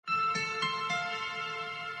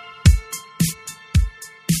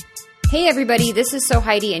Hey everybody, this is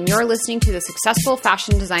Heidi, and you're listening to the Successful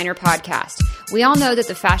Fashion Designer Podcast. We all know that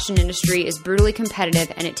the fashion industry is brutally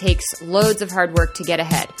competitive and it takes loads of hard work to get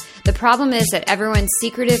ahead. The problem is that everyone's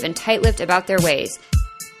secretive and tight-lipped about their ways.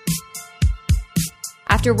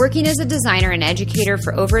 After working as a designer and educator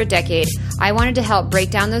for over a decade, I wanted to help break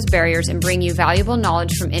down those barriers and bring you valuable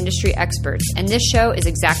knowledge from industry experts, and this show is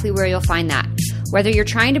exactly where you'll find that. Whether you're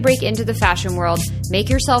trying to break into the fashion world, make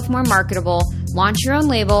yourself more marketable, launch your own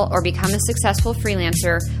label, or become a successful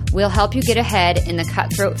freelancer, we'll help you get ahead in the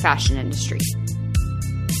cutthroat fashion industry.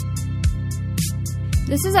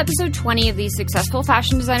 This is episode 20 of the Successful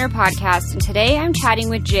Fashion Designer Podcast, and today I'm chatting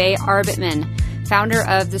with Jay Arbitman, founder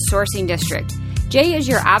of The Sourcing District. Jay is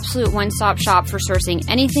your absolute one-stop shop for sourcing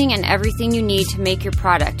anything and everything you need to make your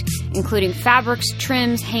product, including fabrics,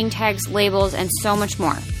 trims, hang tags, labels, and so much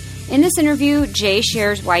more. In this interview, Jay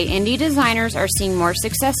shares why indie designers are seeing more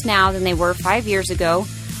success now than they were 5 years ago,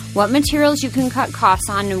 what materials you can cut costs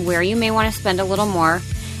on and where you may want to spend a little more,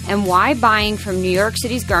 and why buying from New York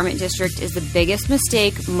City's garment district is the biggest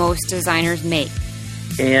mistake most designers make.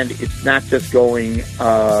 And it's not just going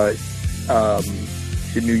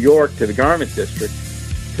to New York, to the garment district,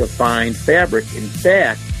 to find fabric. In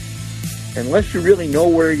fact, unless you really know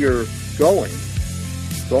where you're going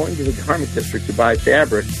to the garment district to buy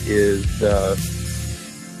fabric is a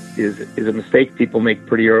mistake people make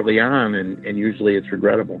pretty early on, and usually it's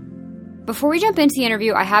regrettable. Before we jump into the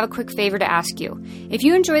interview, I have a quick favor to ask you. If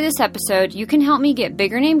you enjoy this episode, you can help me get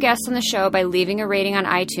bigger name guests on the show by leaving a rating on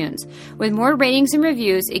iTunes. With more ratings and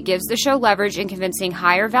reviews, it gives the show leverage in convincing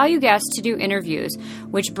higher value guests to do interviews,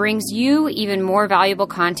 which brings you even more valuable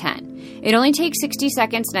content. It only takes 60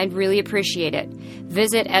 seconds, and I'd really appreciate it.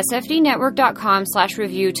 Visit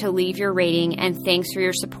sfdnetwork.com/review to leave your rating, and thanks for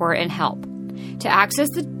your support and help. To access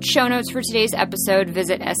the show notes for today's episode,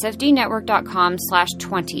 visit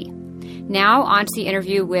sfdnetwork.com/20. Now, on to the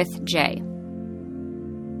interview with Jay.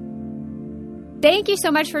 Thank you so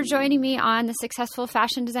much for joining me on the Successful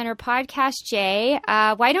Fashion Designer Podcast, Jay.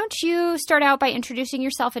 Why don't you start out by introducing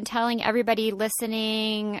yourself and telling everybody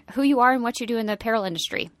listening who you are and what you do in the apparel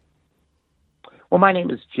industry? Well, my name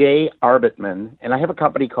is Jay Arbitman, and I have a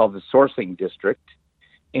company called The Sourcing District,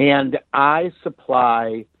 and I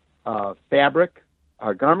supply fabric,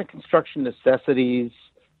 garment construction necessities,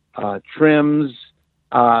 trims,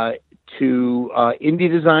 to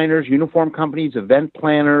indie designers, uniform companies, event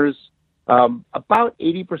planners. About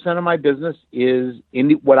 80% of my business is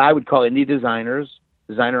what I would call indie designers,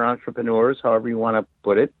 designer entrepreneurs, however you want to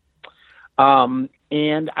put it.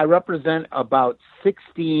 And I represent about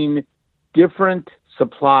 16 different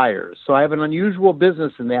suppliers. So I have an unusual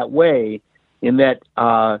business in that way, in that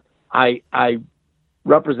I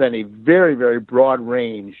represent a very, very broad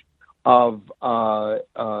range of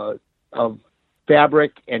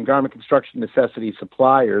fabric and garment construction necessity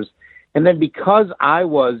suppliers. And then because I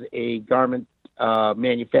was a garment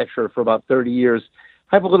manufacturer for about 30 years,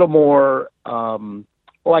 I have a little more,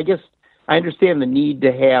 I guess I understand the need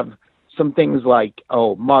to have some things like,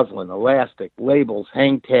 muslin, elastic, labels,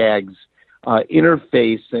 hang tags,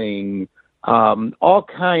 interfacing, all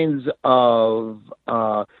kinds of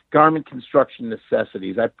garment construction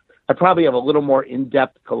necessities. I probably have a little more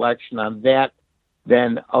in-depth collection on that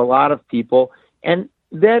than a lot of people. And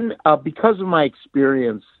then because of my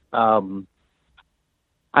experience, I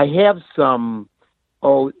have some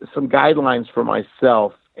guidelines for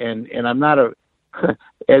myself, and I'm not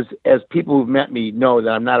as people who've met me know that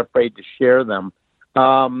I'm not afraid to share them.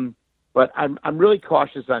 But I'm really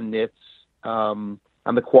cautious on knits, on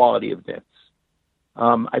the quality of knits.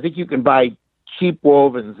 I think you can buy cheap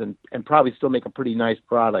wovens and probably still make a pretty nice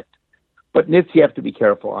product, but knits you have to be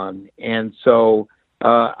careful on. And so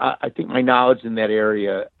I think my knowledge in that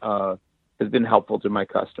area has been helpful to my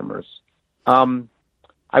customers.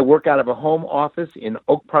 I work out of a home office in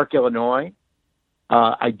Oak Park, Illinois.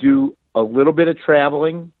 I do a little bit of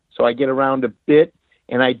traveling, so I get around a bit,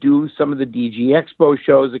 and I do some of the DG Expo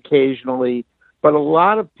shows occasionally. But a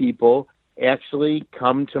lot of people actually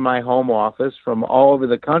come to my home office from all over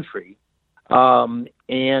the country and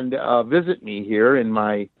visit me here in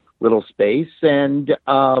my little space, and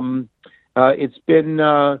it's been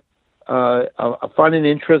a fun and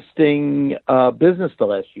interesting business the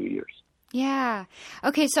last few years. Yeah.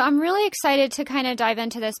 Okay, so I'm really excited to kind of dive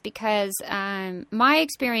into this because my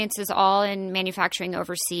experience is all in manufacturing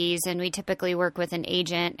overseas, and we typically work with an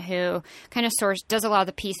agent who kind of does a lot of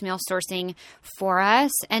the piecemeal sourcing for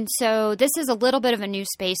us. And so this is a little bit of a new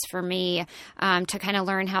space for me to kind of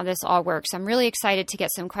learn how this all works. I'm really excited to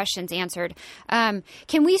get some questions answered.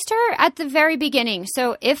 Can we start at the very beginning?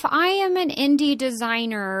 So if I am an indie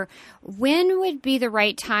designer, when would be the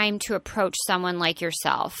right time to approach someone like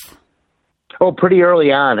yourself? Oh, pretty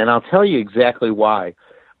early on, and I'll tell you exactly why.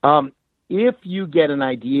 If you get an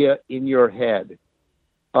idea in your head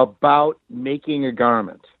about making a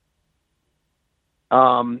garment,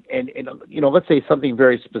 and let's say something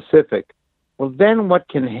very specific, well, then what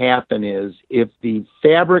can happen is if the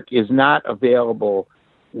fabric is not available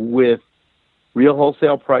with real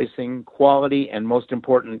wholesale pricing, quality, and most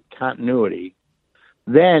important, continuity,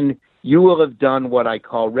 then you will have done what I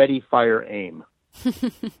call ready, fire, aim.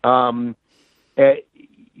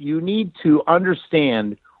 You need to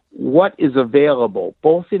understand what is available,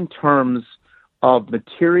 both in terms of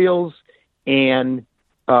materials and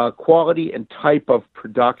quality and type of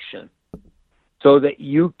production, so that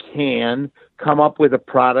you can come up with a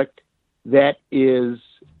product that is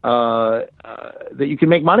that you can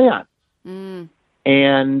make money on. Mm.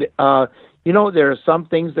 And there are some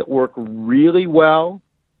things that work really well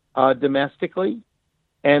domestically.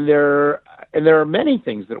 And there are many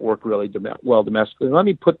things that work really well domestically. Let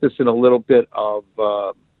me put this in a little bit of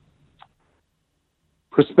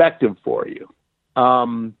perspective for you.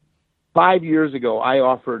 5 years ago, I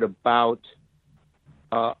offered about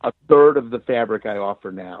a third of the fabric I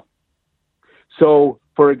offer now. So,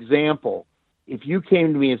 for example, if you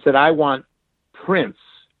came to me and said, I want prints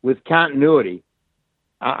with continuity,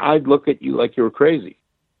 I'd look at you like you were crazy.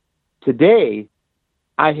 Today,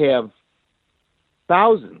 I have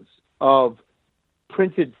thousands of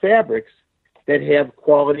printed fabrics that have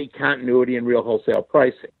quality, continuity, and real wholesale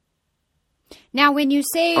pricing. Now, when you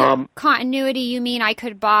say continuity, you mean I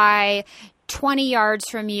could buy 20 yards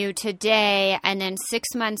from you today, and then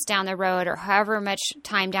 6 months down the road, or however much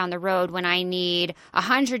time down the road, when I need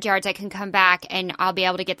 100 yards, I can come back and I'll be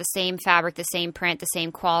able to get the same fabric, the same print, the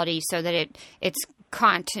same quality, so that it's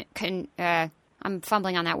I'm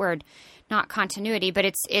fumbling on that word. Not continuity, but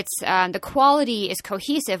it's the quality is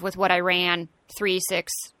cohesive with what I ran 3,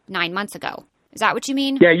 6, 9 months ago. Is that what you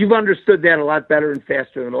mean? Yeah, you've understood that a lot better and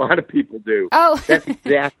faster than a lot of people do. Oh. That's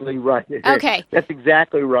exactly right. Okay. That's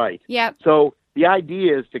exactly right. Yep. So the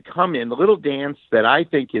idea is to come in, the little dance that I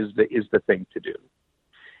think is the thing to do,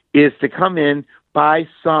 is to come in, buy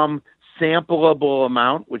some sampleable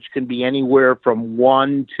amount, which can be anywhere from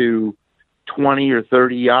 1 to 20 or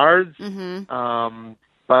 30 yards. Mm-hmm.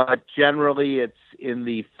 But generally it's in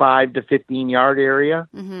the 5 to 15 yard area.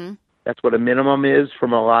 Mm-hmm. That's what a minimum is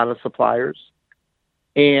from a lot of suppliers.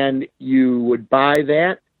 And you would buy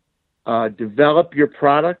that, develop your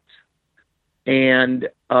product, and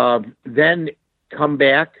then come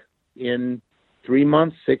back in 3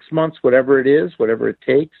 months, 6 months, whatever it is, whatever it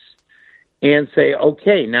takes, and say,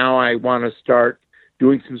 okay, now I want to start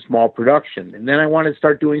doing some small production. And then I want to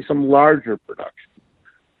start doing some larger production.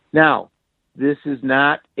 Now, this is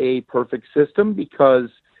not a perfect system because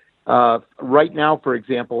right now, for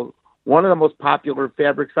example, one of the most popular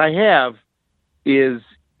fabrics I have is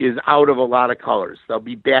out of a lot of colors. They'll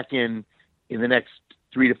be back in the next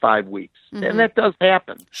 3 to 5 weeks. Mm-hmm. And that does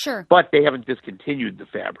happen. Sure. But they haven't discontinued the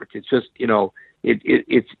fabric. It's just,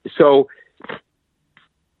 it's so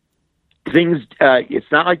things,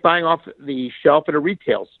 it's not like buying off the shelf at a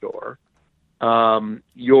retail store.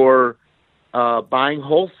 You're buying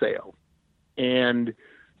wholesale. And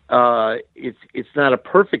it's not a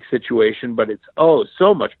perfect situation, but it's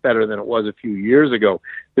so much better than it was a few years ago.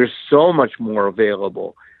 There's so much more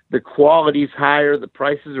available. The quality's higher, the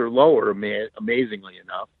prices are lower, amazingly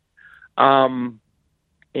enough.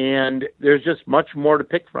 And there's just much more to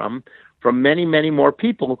pick from many, many more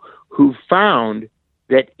people who found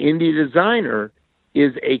that indie designer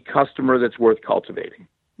is a customer that's worth cultivating.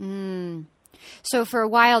 Mm. So for a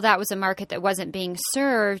while, that was a market that wasn't being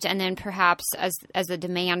served, and then perhaps as the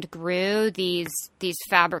demand grew, these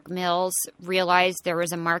fabric mills realized there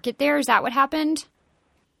was a market there. Is that what happened?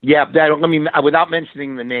 Yeah, without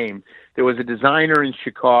mentioning the name, there was a designer in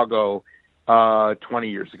Chicago 20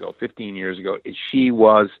 years ago, 15 years ago. She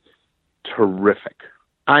was terrific.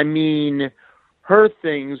 I mean, her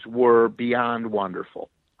things were beyond wonderful.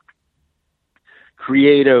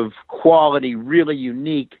 Creative, quality, really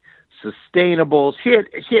unique, sustainable. She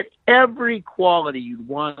had every quality you'd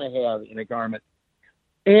want to have in a garment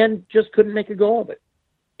and just couldn't make a go of it.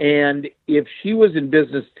 And if she was in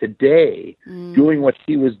business today, doing what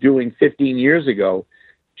she was doing 15 years ago,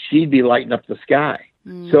 she'd be lighting up the sky.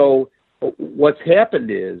 So what's happened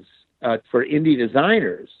is, for indie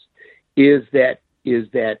designers, is that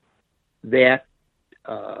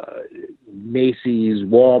Macy's,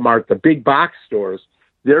 Walmart, the big box stores,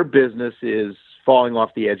 their business is falling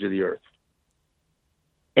off the edge of the earth.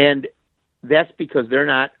 And that's because they're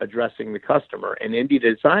not addressing the customer, and indie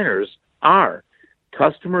designers are.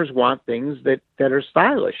 Customers want things that are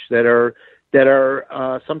stylish, that are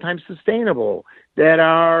sometimes sustainable, that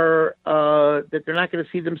they're not going to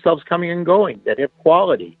see themselves coming and going, that have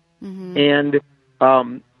quality. And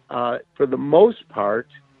for the most part,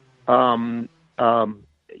 the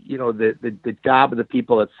job of the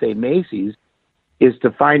people at, say, Macy's is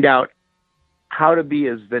to find out how to be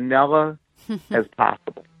as vanilla as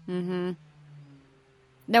possible.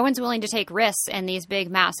 No one's willing to take risks in these big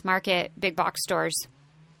mass market, big box stores.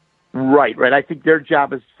 Right. I think their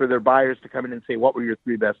job is for their buyers to come in and say, what were your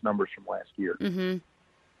 3 best numbers from last year?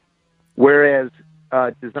 Whereas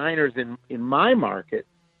designers in my market,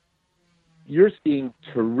 you're seeing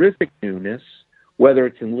terrific newness, whether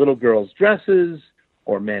it's in little girls' dresses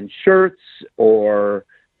or men's shirts or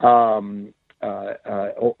women's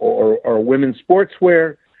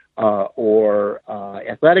sportswear or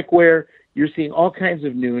athletic wear. You're seeing all kinds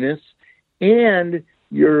of newness, and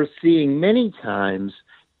you're seeing many times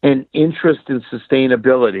an interest in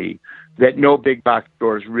sustainability that no big box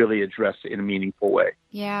stores really address in a meaningful way.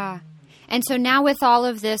 Yeah. And so now with all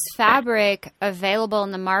of this fabric available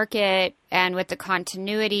in the market and with the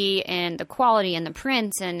continuity and the quality and the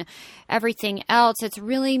prints and everything else, it's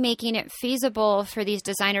really making it feasible for these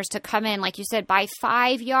designers to come in, like you said, buy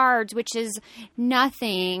 5 yards, which is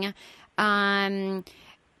nothing,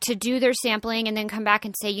 to do their sampling and then come back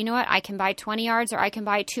and say, you know what, I can buy 20 yards or I can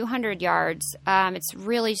buy 200 yards. It's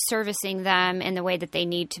really servicing them in the way that they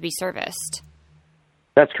need to be serviced.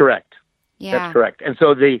 That's correct. Yeah. That's correct. And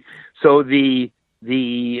so the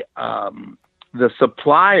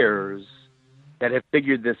suppliers that have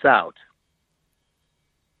figured this out,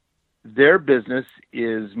 their business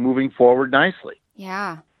is moving forward nicely.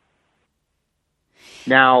 Yeah.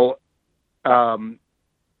 Now,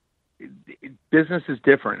 business is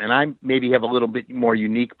different, and I maybe have a little bit more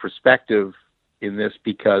unique perspective in this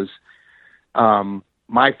because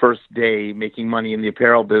my first day making money in the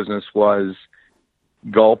apparel business was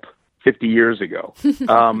gulp 50 years ago.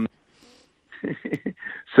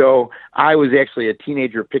 So I was actually a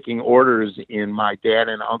teenager picking orders in my dad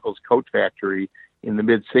and uncle's coat factory in the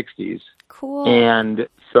mid-'60s. Cool. And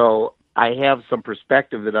so I have some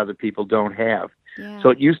perspective that other people don't have. Yeah. So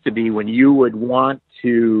it used to be when you would want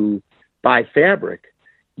to buy fabric,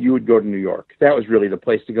 you would go to New York. That was really the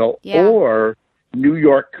place to go. Yeah. Or New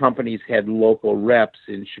York companies had local reps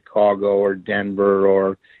in Chicago or Denver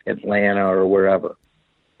or Atlanta or wherever.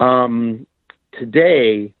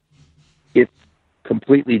 Today, it's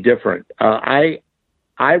completely different. I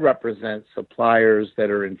represent suppliers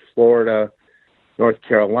that are in Florida, North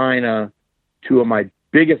Carolina. 2 of my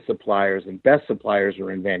biggest suppliers and best suppliers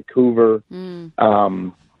are in Vancouver.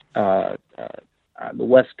 On the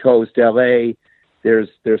West Coast, LA, there's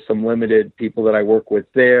some limited people that I work with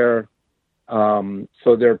there.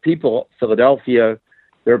 So there are people, Philadelphia,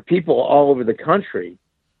 there are people all over the country.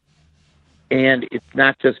 And it's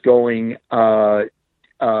not just going to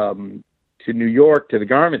New York, to the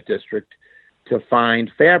garment district, to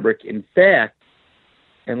find fabric. In fact,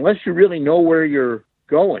 unless you really know where you're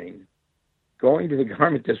going to the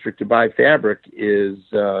garment district to buy fabric is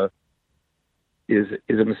a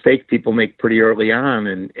mistake people make pretty early on,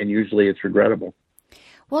 and usually it's regrettable.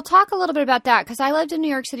 We'll talk a little bit about that because I lived in New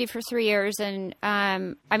York City for 3 years, and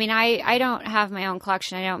I don't have my own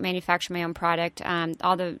collection. I don't manufacture my own product.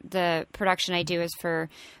 All the production I do is for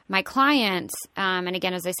my clients, and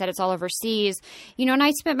again, as I said, it's all overseas. And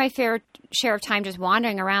I spent my fair share of time just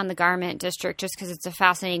wandering around the garment district just because it's a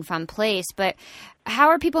fascinating, fun place. But how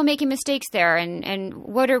are people making mistakes there, and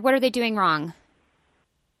what are they doing wrong?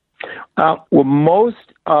 Well,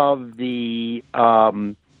 most of the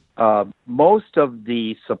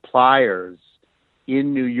suppliers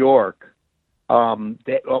in New York, a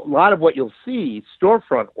lot of what you'll see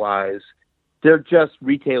storefront-wise, they're just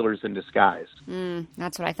retailers in disguise.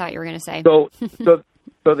 That's what I thought you were going to say. So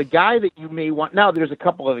the guy that you may want, now there's a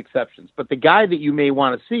couple of exceptions, but the guy that you may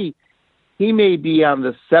want to see, he may be on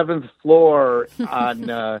the 7th floor on,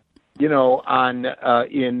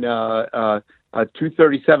 in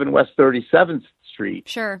 237 West 37th Street.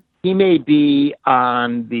 Sure. He may be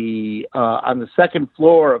on the 2nd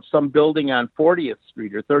floor of some building on 40th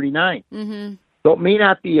Street or 39th. Mm-hmm. So it may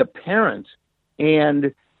not be apparent.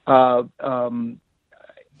 And but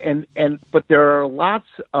there are lots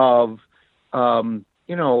of, I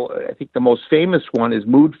think the most famous one is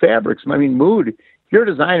Mood Fabrics. I mean, Mood, if you're a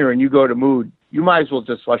designer and you go to Mood, you might as well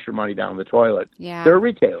just flush your money down the toilet. Yeah. They're a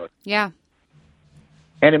retailer. Yeah.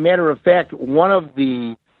 And a matter of fact, one of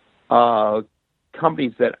the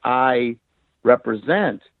companies that I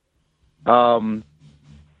represent, a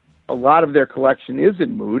lot of their collection is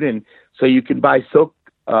in Mood, and so you can buy silk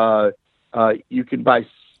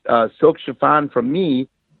silk chiffon from me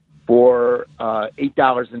for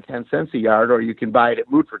 $8.10 a yard, or you can buy it at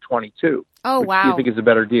Mood for $22. Oh, which wow! Do you think is a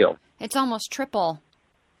better deal? It's almost triple.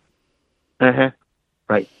 Right.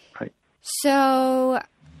 So,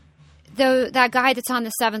 that guy that's on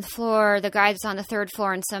the 7th floor, the guy that's on the 3rd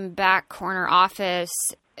floor in some back corner office,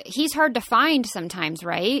 he's hard to find sometimes,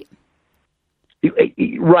 right?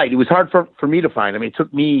 Right. It was hard for me to find. I mean, it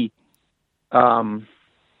took me a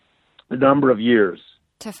number of years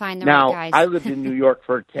to find the right guys. I lived in New York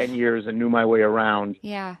for 10 years and knew my way around.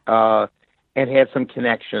 Yeah. And had some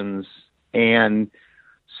connections. And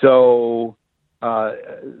so I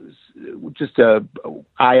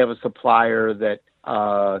have a supplier that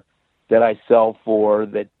I sell for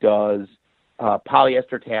that does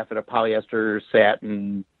polyester taffeta, polyester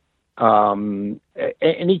satin,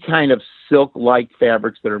 any kind of silk-like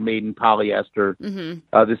fabrics that are made in polyester.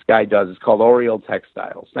 Mm-hmm. This guy does. It's called Oriole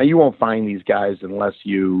Textiles. Now, you won't find these guys unless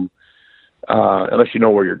you know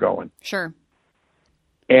where you're going. Sure.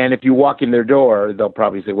 And if you walk in their door, they'll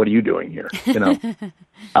probably say, "What are you doing here?"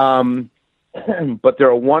 But they're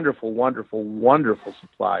a wonderful, wonderful, wonderful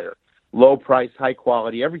supplier. Low price, high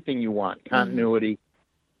quality, everything you want. Continuity,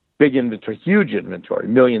 big inventory, huge inventory,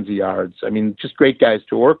 millions of yards. I mean, just great guys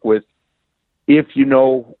to work with if you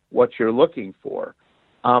know what you're looking for.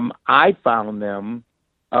 I found them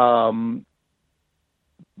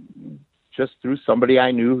just through somebody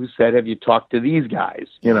I knew who said, "Have you talked to these guys?"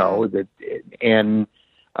 And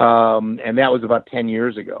that was about 10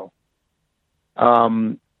 years ago.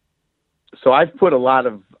 So I've put a lot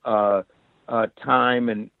of time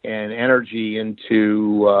and energy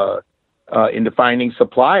into finding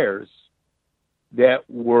suppliers that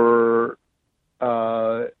were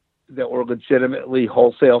legitimately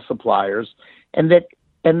wholesale suppliers, and that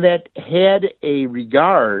had a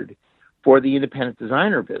regard for the independent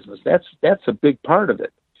designer business. That's a big part of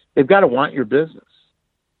it. They've got to want your business.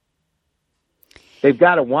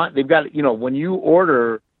 When you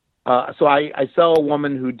order. So I sell a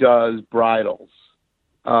woman who does bridals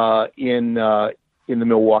in the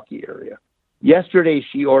Milwaukee area. Yesterday,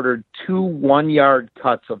 she ordered 2 1-yard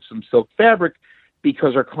cuts of some silk fabric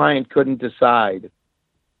because her client couldn't decide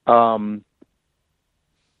by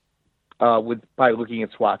looking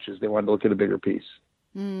at swatches. They wanted to look at a bigger piece.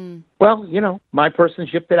 Mm. Well, my person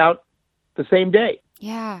shipped it out the same day.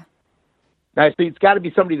 Yeah. Now, so it's got to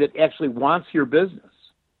be somebody that actually wants your business.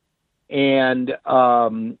 And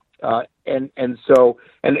one of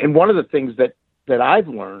the things that I've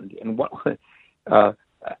learned, and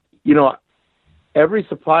every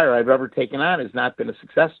supplier I've ever taken on has not been a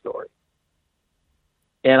success story.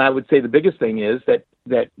 And I would say the biggest thing is that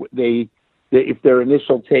if their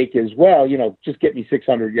initial take is, well, just get me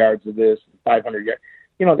 600 yards of this, 500 yards,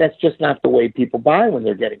 that's just not the way people buy when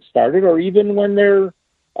they're getting started, or even when they're.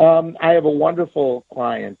 I have a wonderful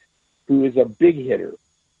client who is a big hitter.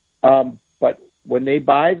 But when they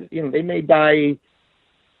buy, they may buy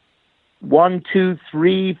 1, 2,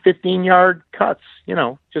 3, 15-yard cuts,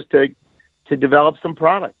 just to develop some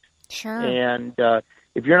product. Sure. And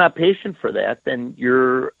if you're not patient for that, then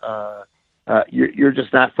you're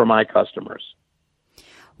just not for my customers.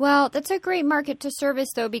 Well, that's a great market to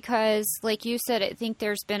service, though, because, like you said, I think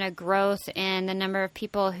there's been a growth in the number of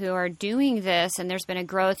people who are doing this, and there's been a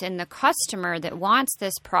growth in the customer that wants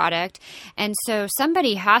this product. And so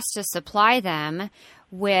somebody has to supply them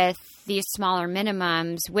with these smaller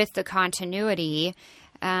minimums, with the continuity.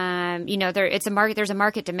 It's a market. There's a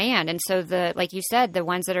market demand, and so like you said, the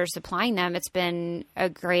ones that are supplying them, it's been a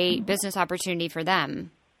great business opportunity for them.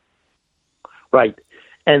 Right.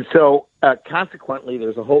 And so, consequently,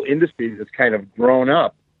 there's a whole industry that's kind of grown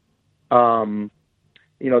up.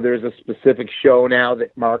 There's a specific show now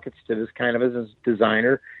that markets to this kind of as a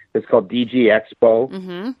designer. It's called DG Expo,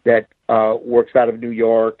 mm-hmm. that works out of New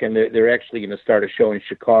York, and they're actually going to start a show in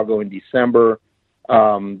Chicago in December.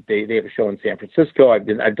 They have a show in San Francisco. I've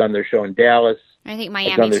done their show in Dallas. I think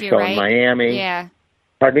Miami I've done their too, show right? in Miami. Yeah.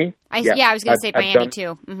 Pardon me? I was going to say Miami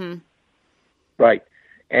too. Mm-hmm. Right.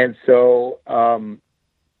 And so,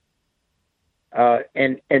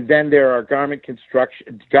 and then there are garment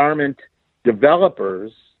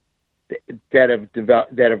developers that have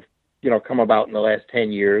come about in the last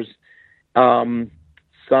 10 years. Some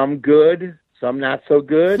good, some not so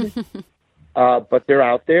good, but they're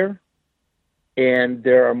out there. And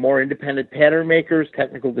there are more independent pattern makers,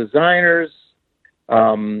 technical designers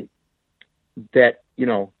that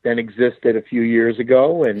than existed a few years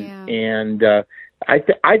ago, and I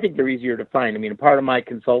think they're easier to find. I mean, part of my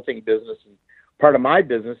consulting business and part of my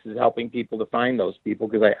business is helping people to find those people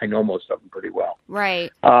because I know most of them pretty well.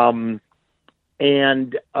 Right. And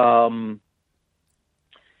I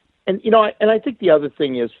think the other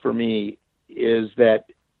thing is for me is that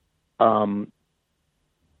I'm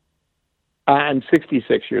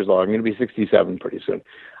 66 years old. I'm going to be 67 pretty soon.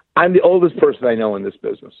 I'm the oldest person I know in this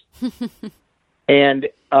business. And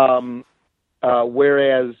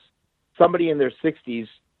whereas somebody in their 60s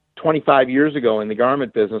 25 years ago in the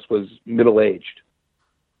garment business was middle-aged.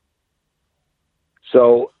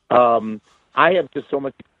 So I have just so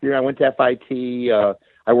much experience. I went to FIT.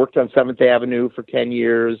 I worked on 7th Avenue for 10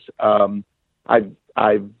 years. I've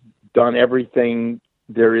done everything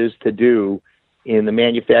there is to do in the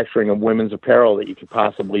manufacturing of women's apparel that you could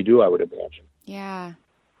possibly do, I would imagine. Yeah.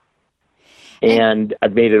 And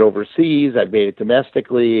I've made it overseas. I've made it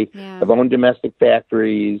domestically. Yeah. I've owned domestic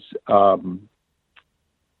factories. And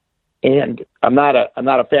I'm not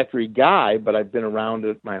a factory guy, but I've been around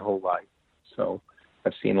it my whole life. So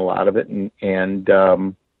I've seen a lot of it. And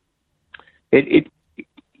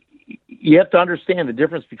you have to understand the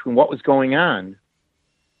difference between what was going on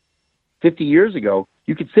 50 years ago.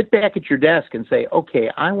 You could sit back at your desk and say,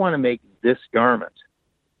 okay, I want to make this garment.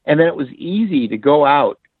 And then it was easy to go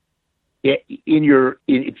out.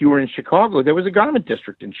 If you were in Chicago, there was a garment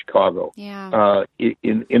district in Chicago. Yeah.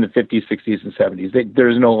 In the 50s, 60s, and 70s.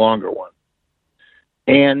 There's no longer one.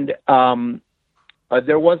 And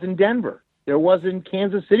there was in Denver. There was in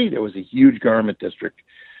Kansas City. There was a huge garment district.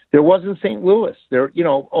 There was in St. Louis.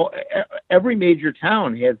 Every major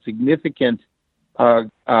town had significant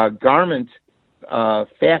garment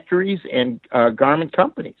factories and garment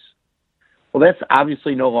companies. Well, that's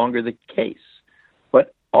obviously no longer the case.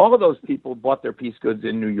 But all of those people bought their piece goods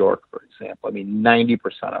in New York, for example. I mean, 90%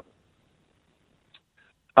 of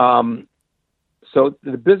them. So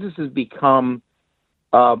the business has become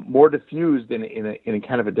more diffused in a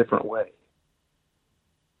kind of a different way.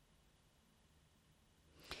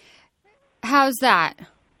 How's that?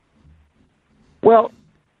 Well,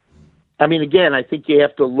 I mean, again, I think you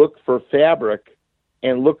have to look for fabric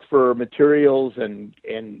and look for materials and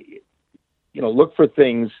look for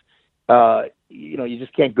things. You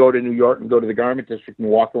just can't go to New York and go to the garment district and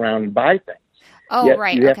walk around and buy things. Oh,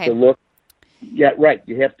 right. You have to look. Yeah, right.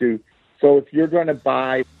 You have to. So if you're going to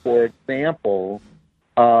buy, for example,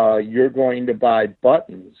 you're going to buy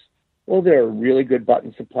buttons. Well, there are really good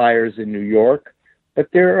button suppliers in New York,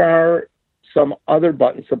 but there are some other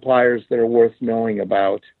button suppliers that are worth knowing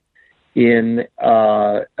about in,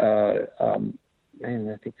 and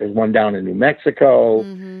I think there's one down in New Mexico.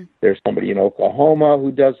 Mm-hmm. There's somebody in Oklahoma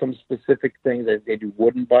who does some specific things. They do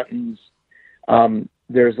wooden buttons.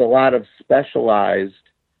 There's a lot of specialized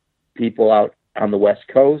people out on the West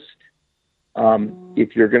Coast.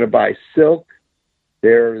 If you're going to buy silk,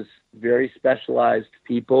 there's very specialized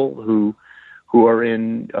people who are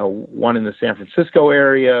in one in the San Francisco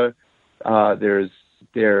area. There's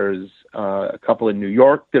a couple in New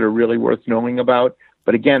York that are really worth knowing about.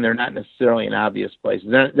 But again, they're not necessarily in obvious places.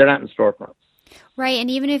 They're not in storefronts. Right, and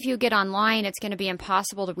even if you get online, it's going to be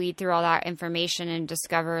impossible to weed through all that information and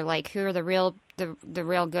discover who are the real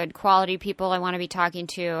good quality people I want to be talking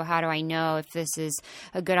to. How do I know if this is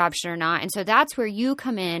a good option or not? And so that's where you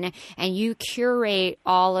come in and you curate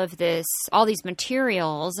all these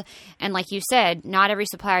materials. And like you said, not every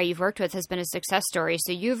supplier you've worked with has been a success story.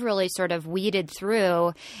 So you've really sort of weeded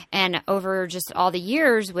through, and over just all the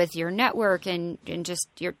years with your network and just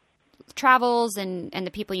your travels and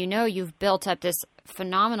the people you've built up this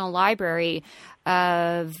phenomenal library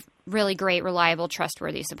of really great, reliable,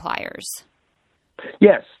 trustworthy suppliers.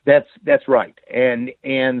 Yes, that's right. And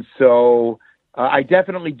so I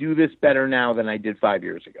definitely do this better now than I did 5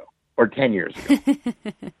 years ago or 10 years ago.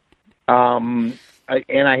 And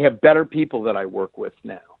I have better people that I work with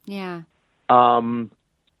now. Yeah. And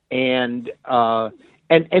they've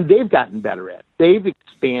gotten better at it. They've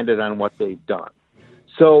expanded on what they've done.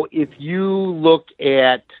 So if you look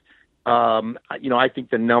at, I think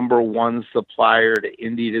the number one supplier to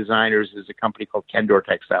indie designers is a company called Kendor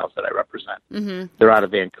Textiles that I represent. Mm-hmm. They're out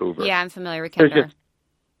of Vancouver. Yeah, I'm familiar with Kendor.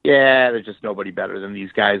 There's just nobody better than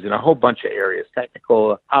these guys in a whole bunch of areas: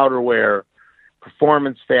 technical, outerwear,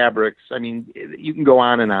 performance fabrics. I mean, you can go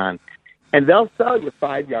on. And they'll sell you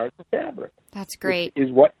 5 yards of fabric. That's great.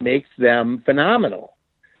 Is what makes them phenomenal.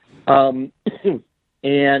 Um,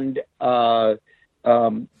 and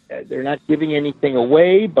they're not giving anything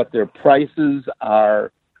away, but their prices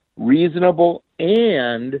are reasonable,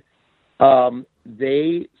 and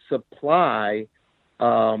they supply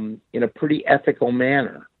in a pretty ethical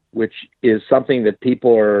manner, which is something that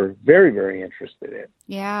people are very, very interested in.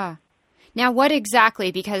 Yeah. Now, what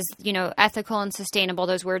exactly? Because, ethical and sustainable,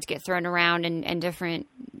 those words get thrown around and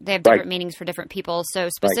they have different meanings for different people. So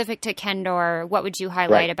specific to Kendor, what would you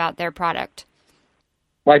highlight about their product?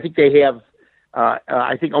 Well, I think they have,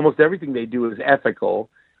 I think almost everything they do is ethical.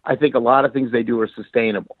 I think a lot of things they do are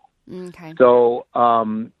sustainable. Okay. So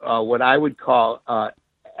what I would call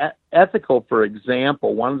ethical, for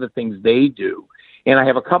example, one of the things they do, and I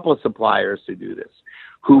have a couple of suppliers who do this,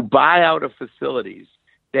 who buy out of facilities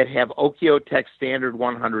that have Okotek Standard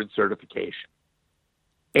 100 certification.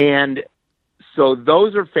 And so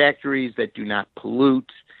those are factories that do not pollute,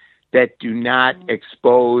 that do not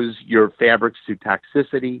expose your fabrics to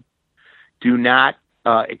toxicity, do not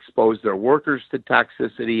expose their workers to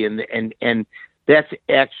toxicity, and that's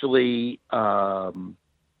actually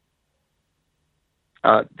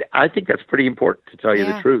I think that's pretty important, to tell you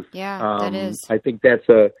the truth. Yeah, that is. I think that's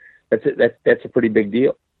a pretty big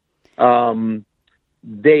deal.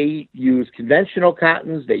 They use conventional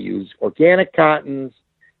cottons, they use organic cottons,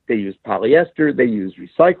 they use polyester, they use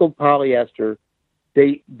recycled polyester.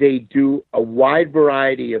 They do a wide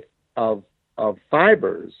variety of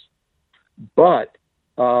fibers, but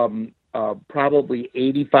probably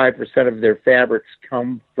 85% of their fabrics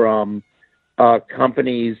come from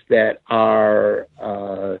companies that are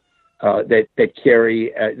that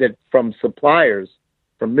carry that from suppliers,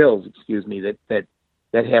 from mills, that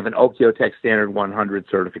have an Okotek Standard 100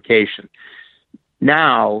 certification.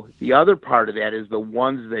 Now, the other part of that is the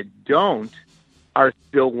ones that don't are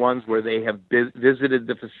still ones where they have visited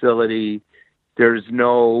the facility. They're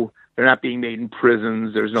not being made in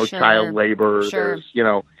prisons. There's no child labor. Sure. There's,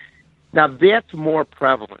 now that's more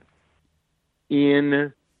prevalent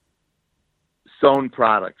in sewn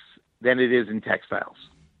products than it is in textiles.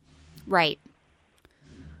 Right.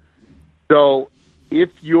 So if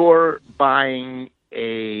you're buying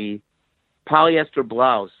a polyester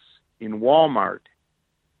blouse in Walmart,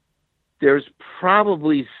 there's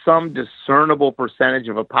probably some discernible percentage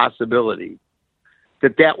of a possibility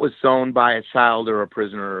that was sewn by a child or a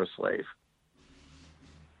prisoner or a slave.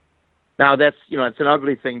 Now that's, it's an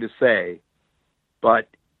ugly thing to say, but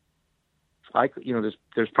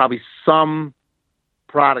there's probably some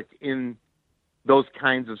product in those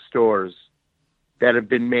kinds of stores that have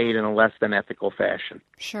been made in a less than ethical fashion.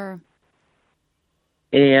 Sure.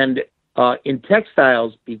 And in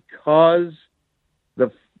textiles, because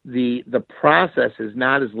the process is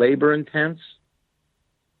not as labor intense,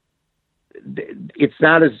 it's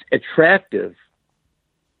not as attractive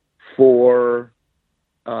for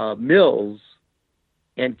mills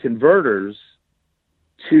and converters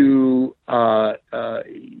to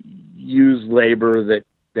use labor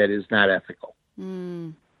that is not ethical.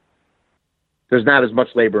 Mm. There's not as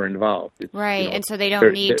much labor involved. Right, and so they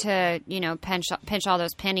don't need to, pinch all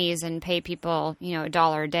those pennies and pay people,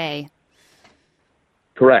 $1 a day.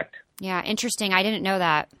 Correct. Yeah, interesting. I didn't know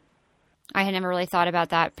that. I had never really thought about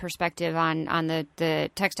that perspective on the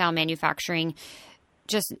textile manufacturing,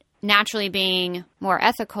 just naturally being more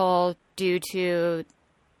ethical due to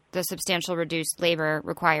the substantial reduced labor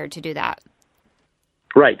required to do that.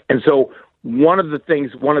 Right. And so one of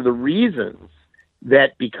the reasons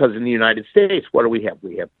that, because in the United States, what do we have?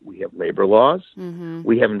 We have labor laws, mm-hmm.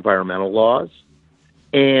 we have environmental laws,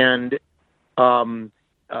 and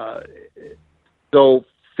so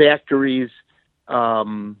factories,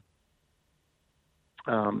 some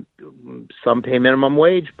pay minimum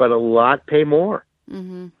wage, but a lot pay more.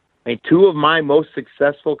 Mm-hmm. I mean, two of my most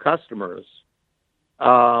successful customers,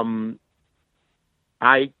 I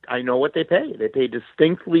know what they pay. They pay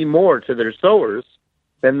distinctly more to their sewers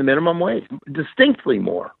than the minimum wage, distinctly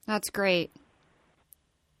more. That's great.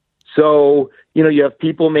 So, you have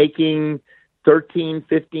people making $13,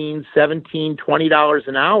 $15, $17, $20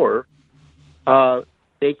 an hour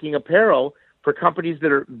making apparel for companies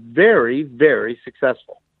that are very, very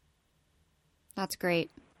successful. That's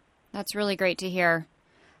great. That's really great to hear.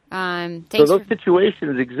 So those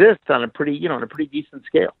situations exist on a pretty decent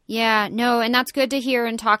scale. Yeah, no, and that's good to hear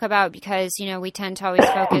and talk about, because, we tend to always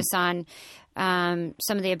focus on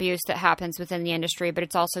some of the abuse that happens within the industry, but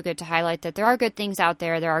it's also good to highlight that there are good things out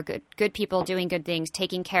there. There are good people doing good things,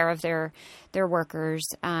 taking care of their workers.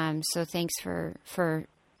 So thanks for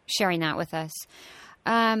sharing that with us.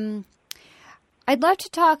 I I'd love to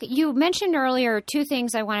talk. You mentioned earlier two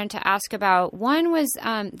things I wanted to ask about. One was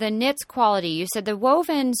the knits quality. You said the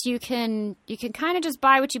wovens you can kind of just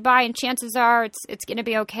buy what you buy, and chances are it's going to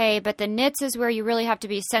be okay. But the knits is where you really have to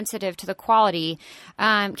be sensitive to the quality.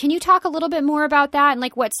 Can you talk a little bit more about that and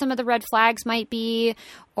like what some of the red flags might be,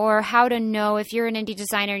 or how to know if you're an indie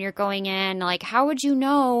designer and you're going in? Like, how would you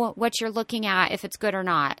know what you're looking at if it's good or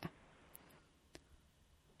not?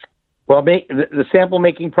 Well, the sample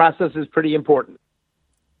making process is pretty important.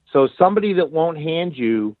 So somebody that won't hand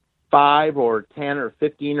you 5 or 10 or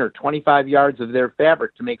 15 or 25 yards of their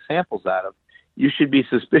fabric to make samples out of, you should be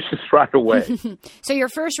suspicious right away. So your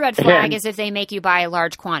first red flag is if they make you buy a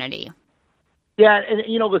large quantity. Yeah, and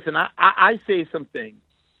listen, I say some things,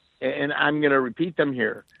 and I'm going to repeat them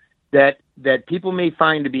here, that people may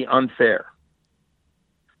find to be unfair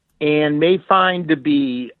and may find to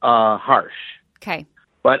be harsh. Okay.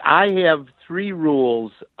 But I have 3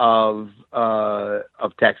 rules of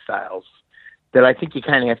textiles that I think you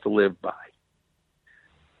kind of have to live by.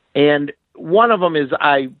 And one of them is,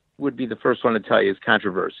 I would be the first one to tell you, is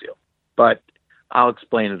controversial, but I'll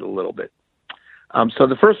explain it a little bit. So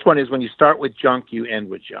the first one is, when you start with junk, you end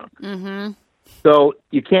with junk. Mm-hmm. So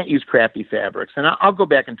you can't use crappy fabrics. And I'll go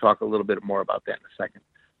back and talk a little bit more about that in a second.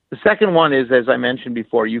 The second one is, as I mentioned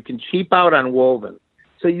before, you can cheap out on woven.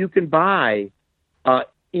 So you can buy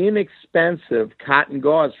inexpensive cotton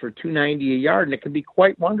gauze for $2.90 a yard, and it can be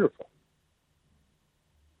quite wonderful.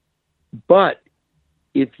 But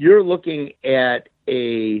if you're looking at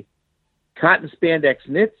a cotton spandex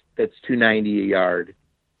knit that's $2.90 a yard,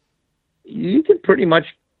 you can pretty much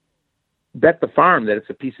bet the farm that it's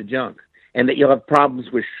a piece of junk, and that you'll have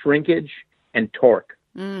problems with shrinkage and torque.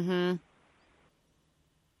 Mm-hmm.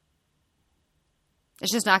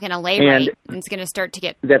 It's just not going to lay right. It's going to start to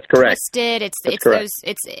get twisted. It's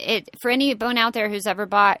for anyone out there who's ever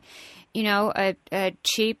bought, a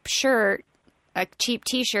cheap shirt, a cheap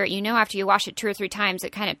T-shirt. After you wash it 2 or 3 times,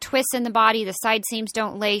 it kind of twists in the body. The side seams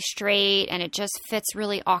don't lay straight, and it just fits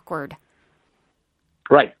really awkward.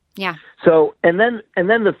 Right. Yeah. So, and then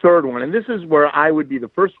the third one, and this is where I would be the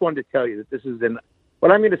first one to tell you that this is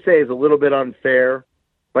what I'm going to say is a little bit unfair,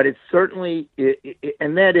 but it's certainly,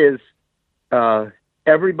 and that is,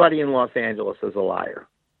 everybody in Los Angeles is a liar.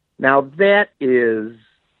 Now, that is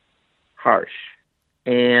harsh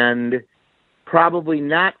and probably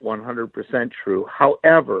not 100% true.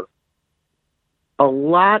 However, a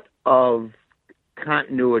lot of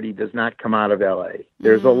continuity does not come out of LA.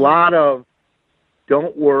 There's a lot of,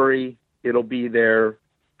 don't worry, it'll be there,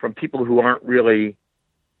 from people who aren't really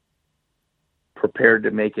prepared to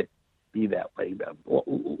make it be that way.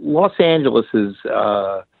 Los Angeles is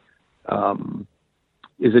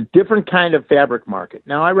a different kind of fabric market.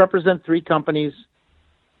 Now, I represent 3 companies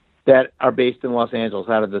that are based in Los Angeles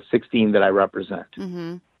out of the 16 that I represent.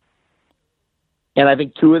 Mm-hmm. And I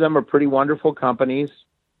think 2 of them are pretty wonderful companies.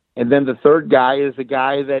 And then the third guy is a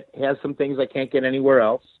guy that has some things I can't get anywhere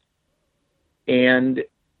else. And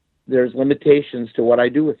there's limitations to what I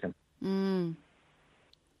do with him. Mm.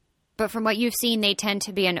 But from what you've seen, they tend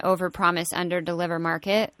to be an overpromise, under-deliver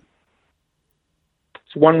market.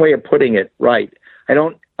 It's one way of putting it, right. I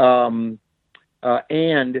don't,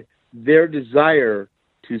 and their desire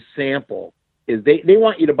to sample is they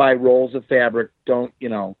want you to buy rolls of fabric. They don't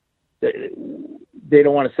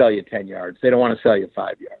want to sell you 10 yards. They don't want to sell you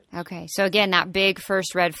 5 yards. Okay. So again, that big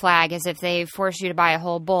first red flag is if they force you to buy a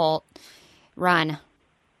whole bolt, run.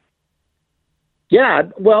 Yeah.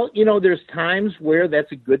 Well, there's times where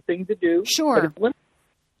that's a good thing to do. Sure. But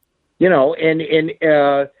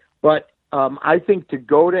but I think to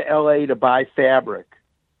go to LA to buy fabric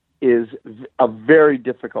is a very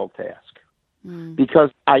difficult task,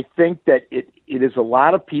 because I think that it is a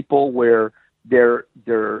lot of people where they're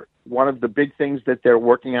one of the big things that they're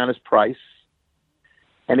working on is price.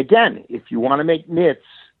 And again, if you want to make knits,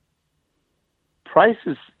 price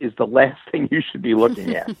is the last thing you should be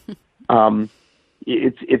looking at.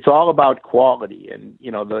 It's all about quality, and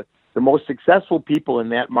the most successful people in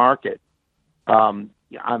that market, on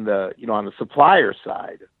the supplier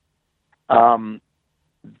side,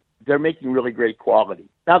 they're making really great quality.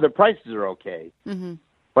 Now their prices are okay,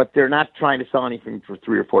 but they're not trying to sell anything for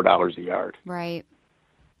 $3 or $4 a yard. Right.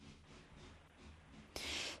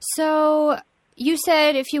 So you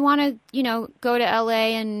said if you want to, go to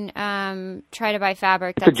LA and try to buy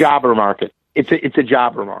fabric, it's a jobber market. It's a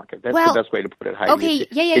jobber market. That's the best way to put it, Heidi. Okay,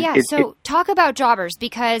 yeah. So talk about jobbers,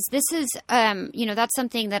 because this is, that's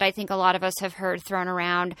something that I think a lot of us have heard thrown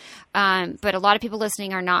around, but a lot of people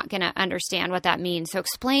listening are not going to understand what that means. So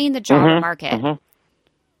explain the jobber market.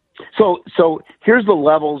 So here's the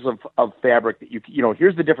levels of fabric that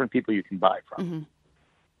here's the different people you can buy from. Mm-hmm.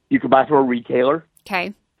 You can buy from a retailer.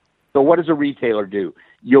 Okay. So what does a retailer do?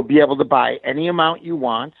 You'll be able to buy any amount you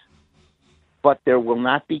want, but there will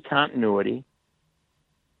not be continuity.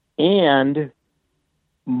 And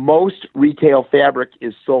most retail fabric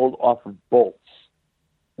is sold off of bolts,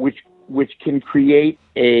 which can create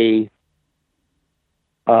a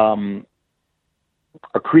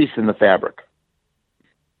crease in the fabric.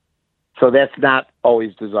 So that's not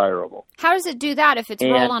always desirable. How does it do that if it's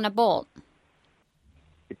rolled on a bolt?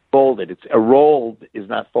 It's folded. It's a rolled is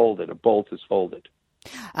not folded. A bolt is folded.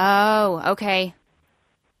 Oh, okay.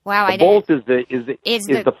 Wow, the bolt is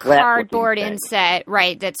the cardboard inset,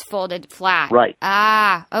 right? That's folded flat. Right.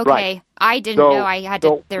 Ah, okay. Right. I didn't know I had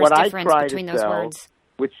to. There was a difference between those words.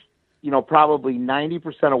 Which probably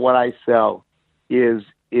 90% of what I sell is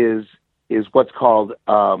what's called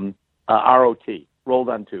ROT, rolled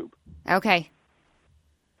on tube. Okay.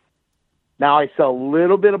 Now I sell a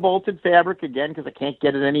little bit of bolted fabric again because I can't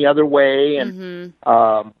get it any other way, and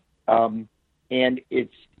and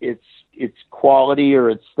it's quality or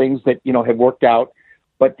it's things that have worked out.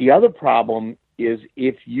 But the other problem is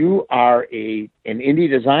if you are an indie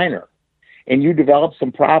designer and you develop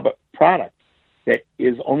some product that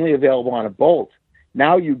is only available on a bolt,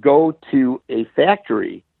 now you go to a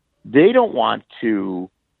factory, they don't want to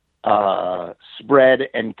spread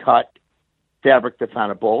and cut fabric that's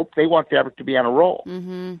on a bolt. They want fabric to be on a roll.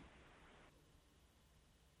 Mm-hmm.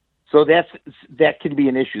 So that can be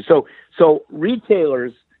an issue. So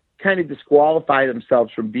retailers kind of disqualify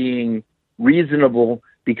themselves from being reasonable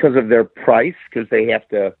because of their price, because they have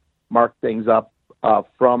to mark things up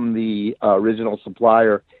from the original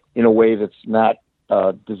supplier in a way that's not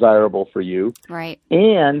desirable for you. Right.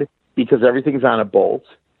 And because everything's on a bolt,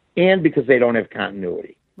 and because they don't have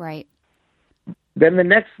continuity. Right. Then the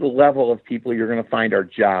next level of people you're going to find are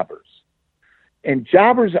jobbers. And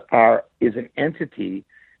jobbers is an entity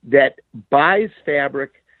that buys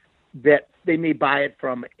fabric that they may buy it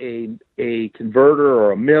from a converter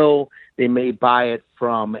or a mill. They may buy it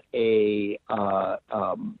from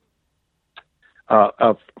from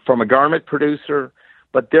a garment producer,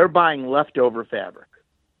 but they're buying leftover fabric.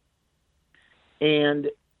 And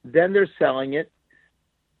then they're selling it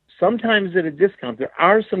sometimes at a discount. There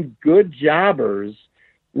are some good jobbers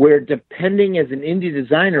where, depending as an indie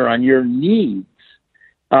designer on your needs,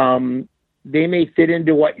 they may fit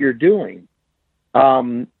into what you're doing.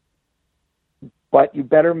 But you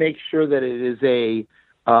better make sure that it is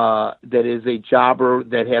a jobber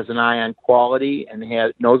that has an eye on quality and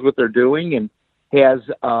knows what they're doing and has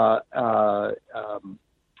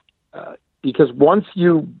because once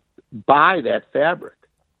you buy that fabric,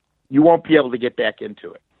 you won't be able to get back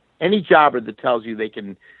into it. Any jobber that tells you they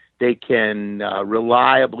can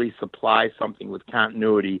reliably supply something with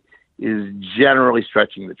continuity is generally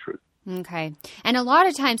stretching the truth. Okay. And a lot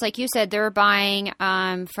of times, like you said, they're buying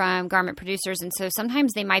from garment producers. And so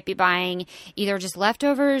sometimes they might be buying either just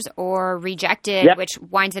leftovers or rejected, yep. which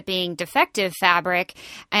winds up being defective fabric,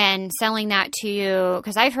 and selling that to you.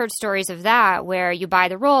 Because I've heard stories of that where you buy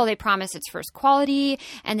the roll, they promise it's first quality,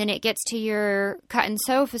 and then it gets to your cut and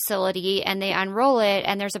sew facility and they unroll it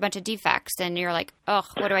and there's a bunch of defects. And you're like, oh,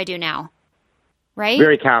 what do I do now? Right?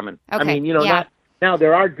 Very common. Okay. I mean, Now,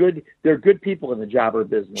 there are good people in the jobber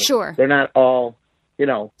business. Sure. They're not all,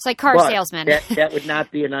 It's like car salesmen. that would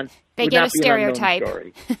not be they get a stereotype.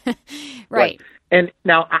 Story. Right. And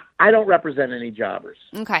now I don't represent any jobbers.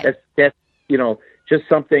 Okay. That's just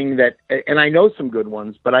something that, and I know some good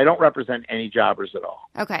ones, but I don't represent any jobbers at all.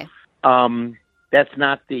 Okay. That's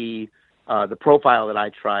not the profile that I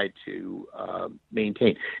try to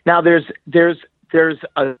maintain. Now, there's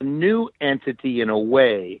a new entity in a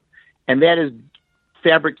way, and that is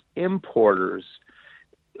fabric importers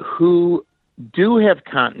who do have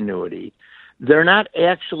continuity. They're not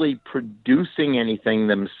actually producing anything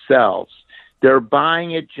themselves. They're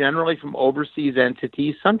buying it generally from overseas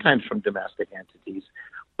entities, sometimes from domestic entities,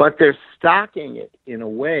 but they're stocking it in a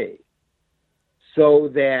way so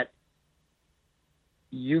that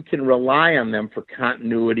you can rely on them for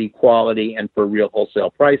continuity, quality, and for real wholesale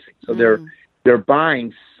pricing. So they're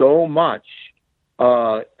buying so much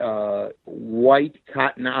white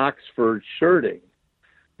cotton Oxford shirting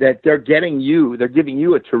that they're giving you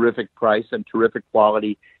a terrific price and terrific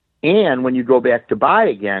quality, and when you go back to buy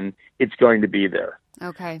again, it's going to be there.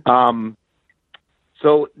 Okay.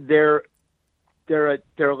 So they're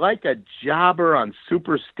like a jobber on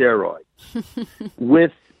super steroids.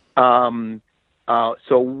 With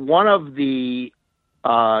so one of the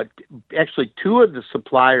actually two of the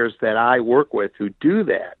suppliers that I work with who do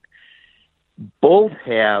that, both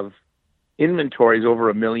have inventories over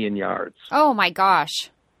 1 million yards. Oh my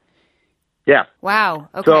gosh. Yeah. Wow.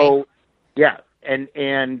 Okay. So, yeah. And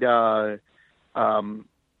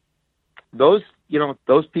those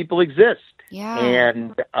people exist. Yeah.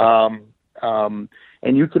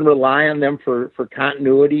 And you can rely on them for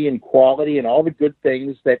continuity and quality and all the good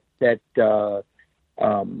things that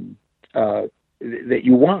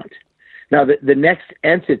you want. Now, the next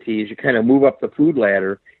entity, as you kind of move up the food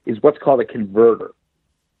ladder, is what's called a converter.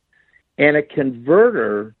 And a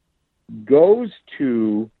converter goes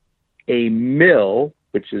to a mill,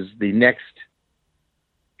 which is the next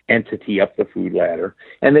entity up the food ladder,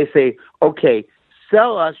 and they say, okay,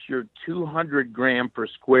 sell us your 200 gram per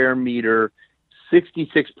square meter,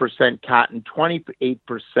 66% cotton,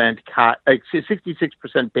 28%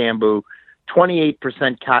 66% bamboo,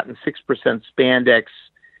 28% cotton, 6% spandex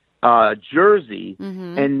jersey,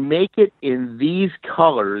 and make it in these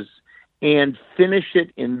colors and finish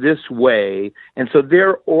it in this way. And so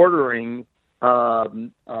they're ordering,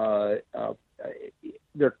 they're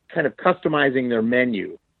kind of customizing their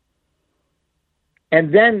menu.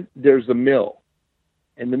 And then there's the mill.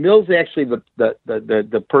 And the mill's actually the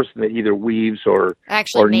person that either weaves or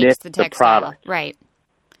makes knits the the textile. product. Right.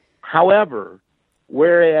 However,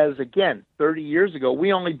 whereas, again, 30 years ago, we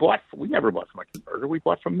never bought from a converter. We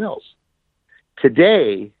bought from mills.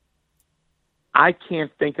 Today, I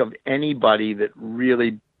can't think of anybody that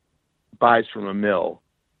really buys from a mill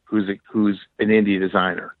who's an indie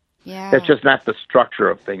designer. Yeah. That's just not the structure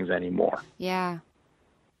of things anymore. Yeah.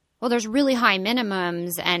 Well, there's really high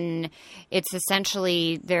minimums, and it's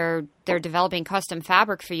essentially they're developing custom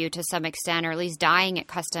fabric for you to some extent, or at least dyeing it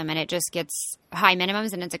custom, and it just gets high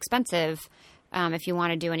minimums, and it's expensive. If you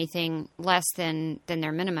want to do anything less than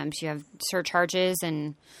their minimums, you have surcharges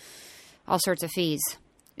and all sorts of fees,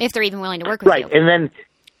 if they're even willing to work with you. And then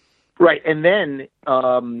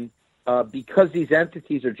because these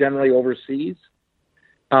entities are generally overseas,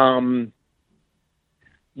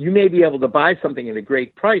 you may be able to buy something at a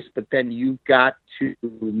great price, but then you've got to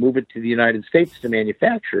move it to the United States to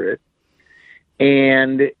manufacture it.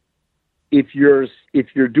 And if you're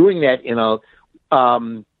doing that in a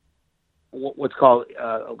what's called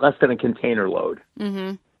less than a container load,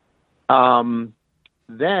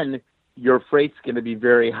 then your freight's going to be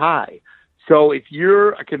very high. So if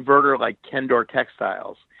you're a converter like Kendor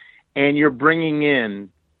Textiles and you're bringing in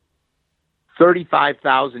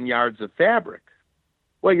 35,000 yards of fabric,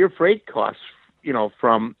 well, your freight costs,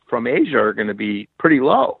 from Asia are going to be pretty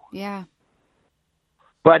low. Yeah.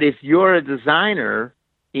 But if you're a designer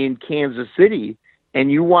in Kansas City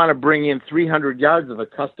and you want to bring in 300 yards of a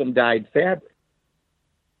custom dyed fabric,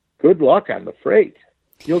 good luck on the freight.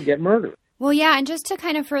 You'll get murdered. Well, yeah, and just to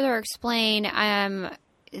kind of further explain that,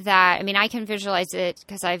 I can visualize it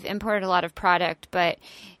because I've imported a lot of product, but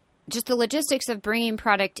just the logistics of bringing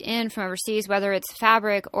product in from overseas, whether it's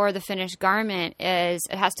fabric or the finished garment, is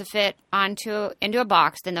it has to fit into a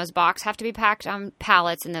box. Then those boxes have to be packed on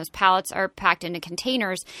pallets, and those pallets are packed into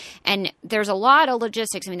containers. And there's a lot of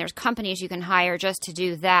logistics. There's companies you can hire just to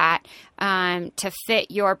do that, to fit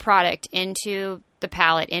your product into the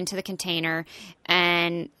pallet, into the container.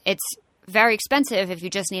 And it's very expensive if you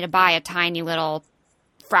just need to buy a tiny little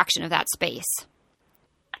fraction of that space.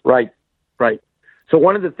 Right. So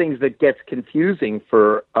one of the things that gets confusing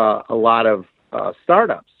for a lot of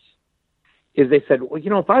startups is they said, well,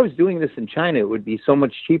 if I was doing this in China, it would be so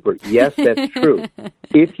much cheaper. Yes, that's true.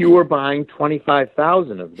 If you were buying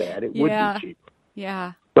 25,000 of that, it would be cheaper.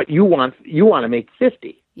 Yeah. But you want to make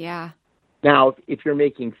 50. Yeah. Now, if you're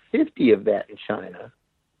making 50 of that in China,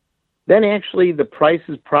 then actually the price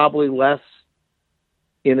is probably less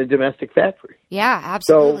in a domestic factory. Yeah,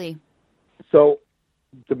 absolutely. So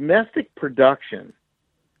domestic production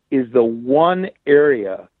is the one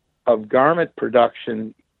area of garment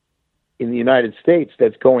production in the United States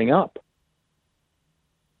that's going up.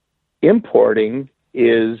 Importing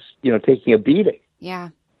is, taking a beating. Yeah.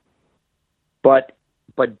 But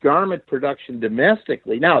garment production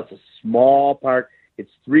domestically, now it's a small part.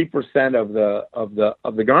 It's 3% of the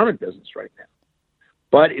garment business right now.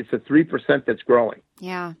 But it's a 3% that's growing.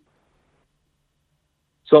 Yeah.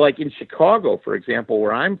 So like in Chicago, for example,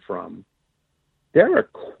 where I'm from, there are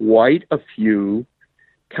quite a few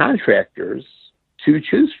contractors to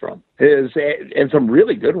choose from, and some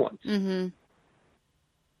really good ones. Mm-hmm.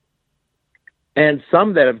 And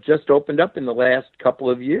some that have just opened up in the last couple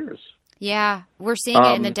of years. Yeah, we're seeing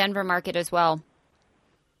it in the Denver market as well.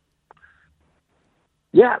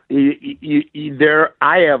 Yeah,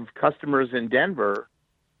 I have customers in Denver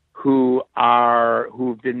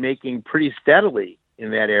who've been making pretty steadily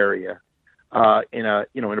in that area in a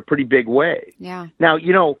pretty big way. Yeah. Now,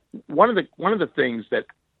 one of the things that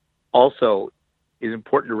also is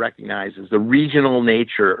important to recognize is the regional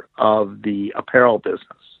nature of the apparel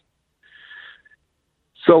business.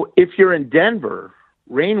 So if you're in Denver,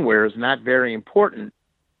 rainwear is not very important,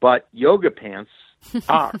 but yoga pants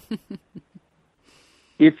are.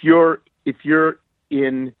 If you're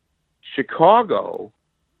in Chicago,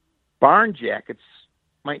 barn jackets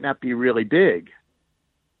might not be really big,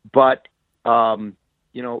 but rayon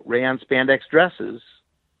spandex dresses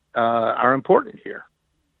are important here.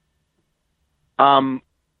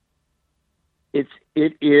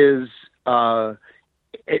 It is, and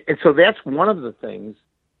so that's one of the things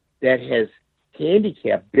that has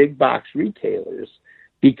handicapped big box retailers,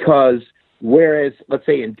 because whereas, let's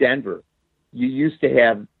say in Denver, you used to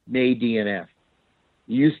have May D&F,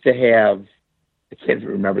 you used to have, I can't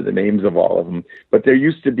remember the names of all of them, but there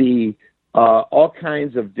used to be all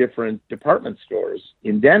kinds of different department stores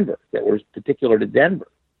in Denver that were particular to Denver.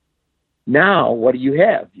 Now, what do you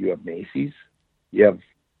have? You have Macy's, you have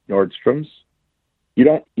Nordstrom's. You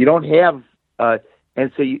don't have,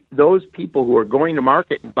 and so those people who are going to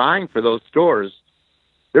market and buying for those stores,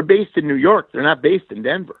 they're based in New York. They're not based in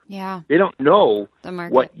Denver. Yeah, they don't know the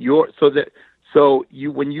market. When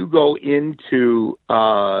you go into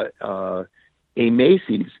a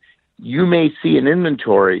Macy's, you may see an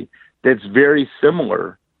inventory that's very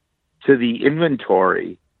similar to the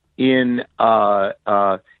inventory in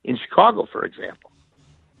Chicago, for example.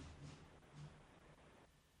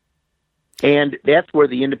 And that's where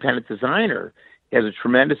the independent designer has a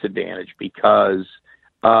tremendous advantage, because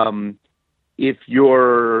if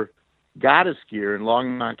you're Goddess Gear in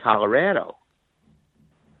Longmont, Colorado,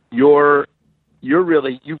 you've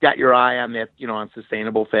got your eye on that, on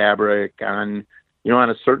sustainable fabric, on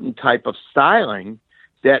a certain type of styling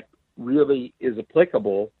that really is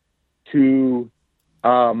applicable to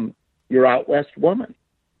your out west woman.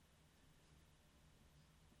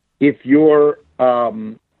 If you're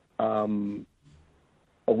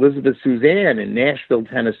Elizabeth Suzanne in Nashville,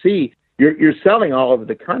 Tennessee, you're selling all over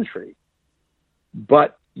the country,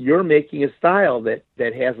 but you're making a style that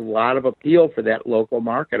has a lot of appeal for that local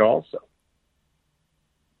market also.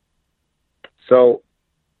 So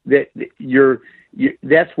that's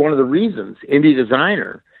one of the reasons indie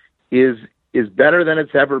designer is better than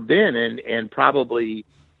it's ever been, and probably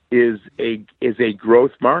is a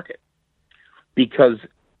growth market, because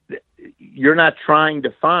you're not trying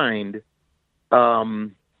to find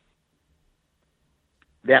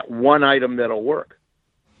that one item that'll work.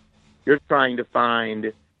 You're trying to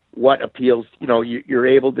find what appeals. You're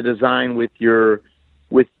able to design with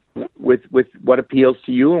what appeals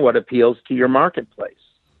to you and what appeals to your marketplace.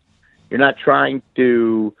 You're not trying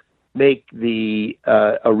to make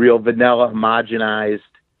a real vanilla homogenized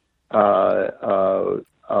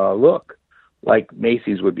look like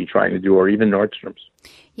Macy's would be trying to do, or even Nordstrom's.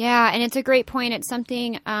 Yeah, and it's a great point. It's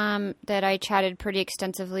something that I chatted pretty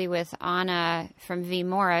extensively with Anna from V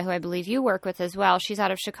Mora, who I believe you work with as well. She's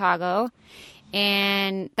out of Chicago,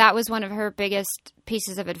 and that was one of her biggest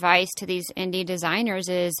pieces of advice to these indie designers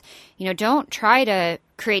is, don't try to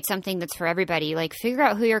create something that's for everybody. Like, figure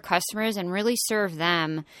out who your customer is and really serve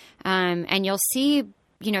them, and you'll see,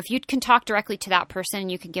 if you can talk directly to that person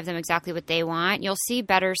and you can give them exactly what they want, you'll see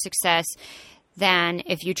better success than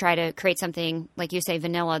if you try to create something, like you say,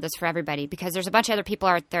 vanilla, that's for everybody, because there's a bunch of other people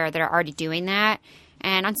out there that are already doing that.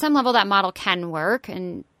 And on some level, that model can work.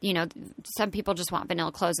 And, some people just want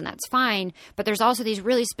vanilla clothes, and that's fine. But there's also these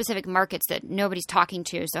really specific markets that nobody's talking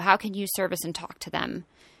to. So how can you service and talk to them?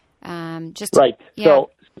 Right. Yeah.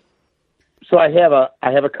 So I have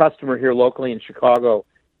a customer here locally in Chicago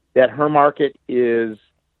that her market is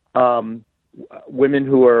women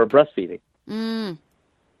who are breastfeeding. Mm.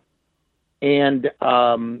 And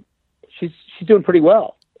she's doing pretty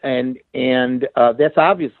well, and that's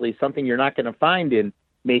obviously something you're not going to find in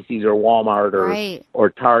Macy's or Walmart or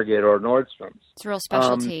Target or Nordstrom's. It's a real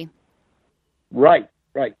specialty. Right.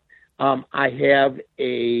 I have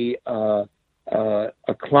a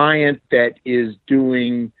client that is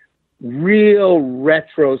doing real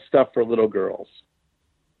retro stuff for little girls.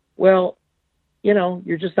 Well,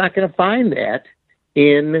 you're just not going to find that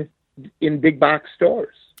in big box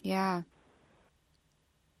stores. Yeah.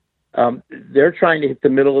 They're trying to hit the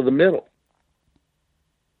middle of the middle.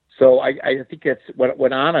 So I think that's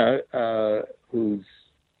what Anna, who's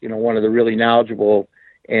one of the really knowledgeable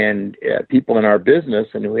and people in our business,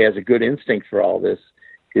 and who has a good instinct for all this,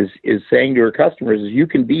 is saying to her customers, is you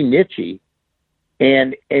can be niche-y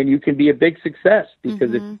and you can be a big success,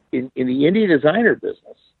 because if, in the indie designer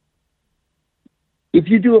business, if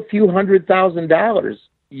you do a few $100,000,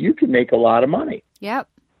 you can make a lot of money. Yep.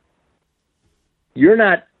 You're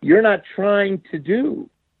not trying to do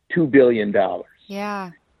 $2 billion.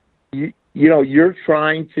 Yeah. You're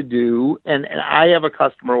trying to do, and I have a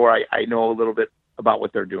customer where I know a little bit about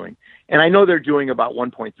what they're doing. And I know they're doing about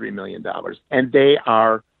 $1.3 million, and they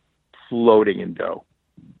are floating in dough,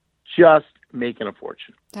 just making a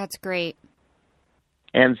fortune. That's great.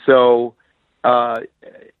 And so,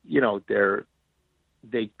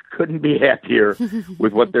 they couldn't be happier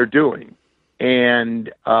with what they're doing.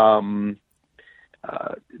 And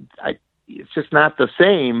it's just not the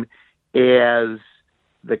same as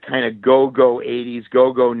the kind of go-go 80s,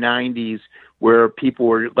 go-go 90s, where people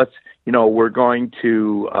were, we're going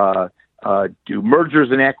to do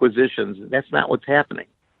mergers and acquisitions. That's not what's happening.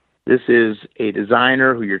 This is a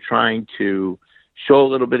designer who you're trying to show a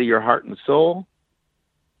little bit of your heart and soul.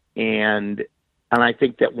 And I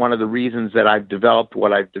think that one of the reasons that I've developed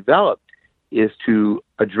what I've developed is to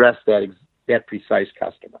address that precise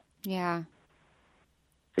customer. Yeah.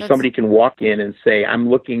 Somebody can walk in and say, I'm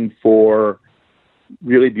looking for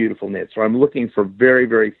really beautiful knits, or I'm looking for very,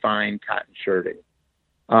 very fine cotton shirting.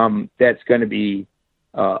 That's going to be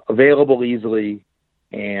available easily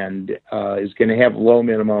and is going to have low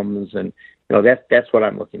minimums. And, that's what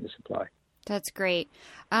I'm looking to supply. That's great.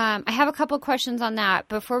 I have a couple of questions on that.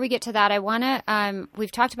 Before we get to that, I want to,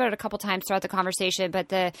 we've talked about it a couple times throughout the conversation, but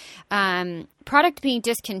the product being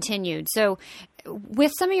discontinued. So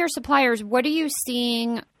with some of your suppliers, what are you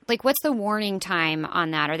seeing? Like, what's the warning time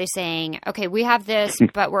on that? Are they saying, okay, we have this,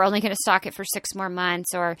 but we're only going to stock it for 6 more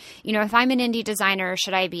months? Or, if I'm an indie designer,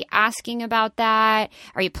 should I be asking about that?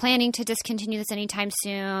 Are you planning to discontinue this anytime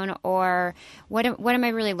soon? Or what am I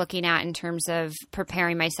really looking at in terms of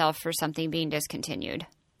preparing myself for something being discontinued?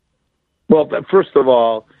 Well, first of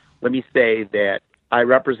all, let me say that I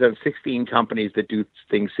represent 16 companies that do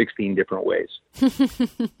things 16 different ways.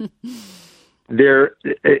 There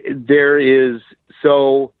is,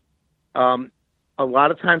 so a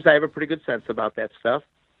lot of times I have a pretty good sense about that stuff.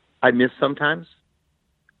 I miss sometimes.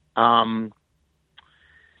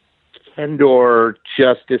 Kendor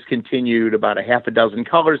just discontinued about a half a dozen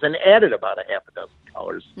colors and added about a half a dozen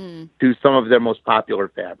colors to some of their most popular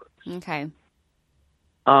fabrics. Okay.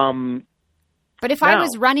 But if I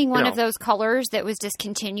was running one of those colors that was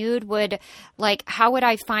discontinued, how would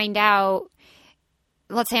I find out?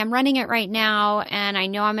 Let's say I'm running it right now, and I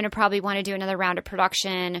know I'm going to probably want to do another round of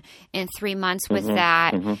production in 3 months with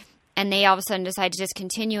that, and they all of a sudden decide to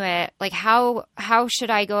discontinue it. Like, how should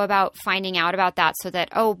I go about finding out about that so that,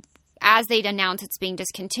 as they announce it's being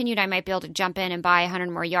discontinued, I might be able to jump in and buy 100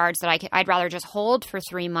 more yards that I'd rather just hold for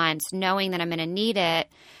 3 months, knowing that I'm going to need it.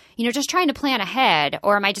 Just trying to plan ahead,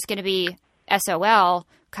 or am I just going to be SOL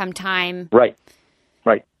come time? Right.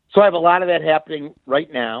 So I have a lot of that happening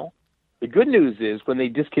right now. The good news is when they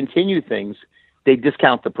discontinue things, they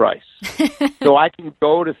discount the price. So I can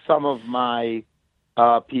go to some of my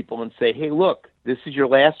people and say, hey, look, this is your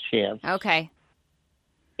last chance. Okay.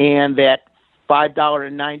 And that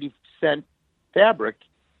 $5.90 fabric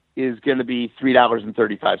is going to be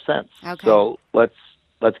 $3.35. Okay. So let's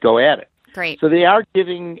go at it. Great. So they are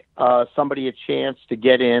giving somebody a chance to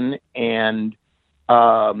get in and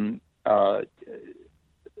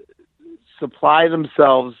supply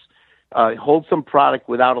themselves, hold some product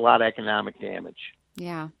without a lot of economic damage.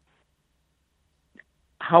 Yeah.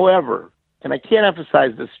 However, and I can't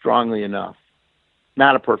emphasize this strongly enough,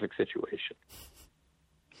 not a perfect situation.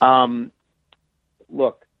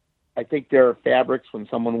 Look, I think there are fabrics when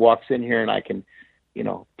someone walks in here and I can,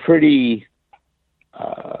 pretty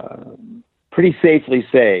safely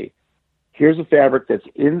say, here's a fabric that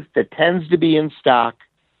tends to be in stock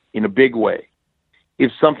in a big way.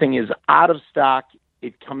 If something is out of stock,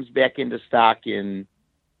 it comes back into stock in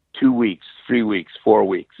 2 weeks, 3 weeks, 4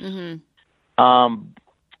 weeks.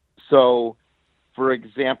 So, for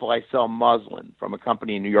example, I sell muslin from a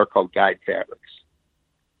company in New York called Guide Fabrics.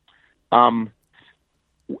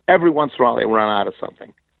 Every once in a while, they run out of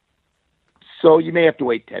something. So you may have to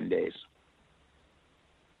wait 10 days.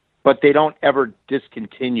 But they don't ever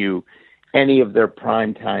discontinue any of their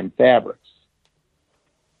primetime fabrics.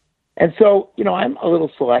 And so, I'm a little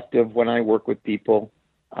selective when I work with people.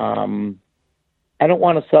 I don't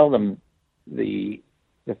want to sell them the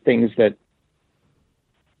things that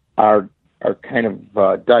are kind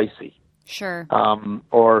of dicey. Sure.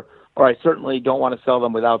 Or I certainly don't want to sell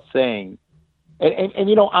them without saying.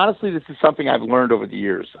 And honestly, this is something I've learned over the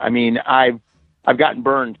years. I mean, I've gotten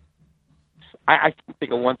burned. I can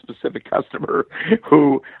think of one specific customer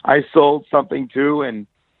who I sold something to, and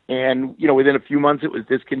within a few months it was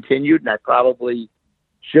discontinued, and I probably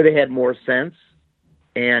should have had more sense.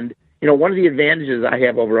 And one of the advantages I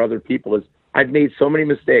have over other people is I've made so many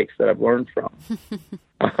mistakes that I've learned from.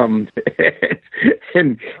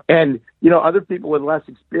 And other people with less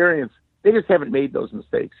experience, they just haven't made those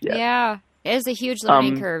mistakes yet. Yeah, it is a huge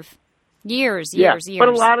learning curve. Years. But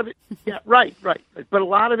a lot of it, right. But a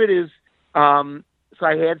lot of it is, so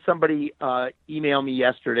I had somebody email me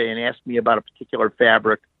yesterday and ask me about a particular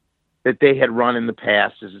fabric that they had run in the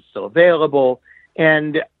past. Is it still available?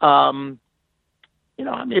 And, I'm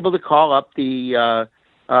able to call up the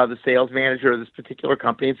sales manager of this particular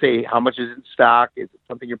company and say, how much is in stock? Is it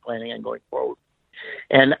something you're planning on going forward?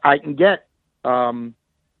 And I can get the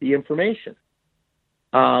information.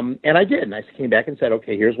 And I did. And I came back and said,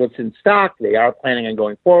 okay, here's what's in stock. They are planning on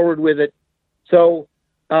going forward with it. So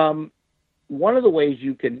one of the ways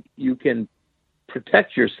you can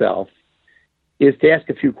protect yourself is to ask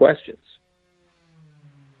a few questions.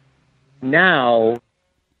 Now,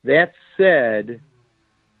 that said,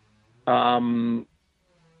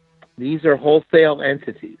 these are wholesale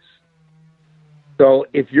entities. So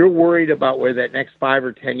if you're worried about where that next 5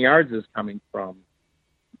 or 10 yards is coming from,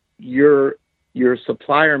 your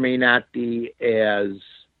supplier may not be as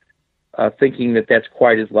thinking that that's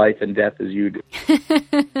quite as life and death as you do.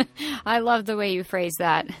 I love the way you phrase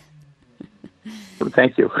that.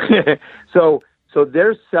 Thank you. So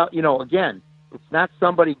there's, again, it's not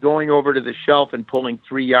somebody going over to the shelf and pulling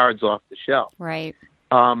 3 yards off the shelf. Right.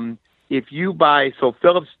 If you buy,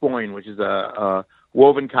 Phillips Boyne, which is a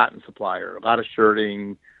woven cotton supplier, a lot of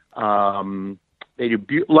shirting, they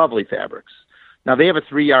do lovely fabrics. Now, they have a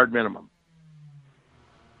 3-yard minimum.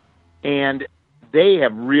 And they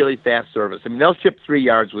have really fast service. I mean, they'll ship 3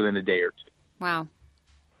 yards within a day or two. Wow.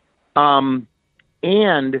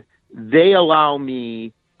 And they allow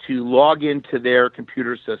me to log into their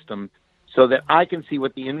computer system so that I can see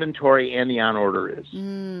what the inventory and the on order is.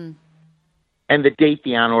 And the date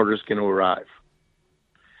the on order is going to arrive.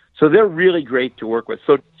 So they're really great to work with.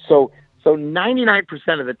 So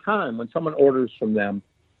 99% of the time when someone orders from them,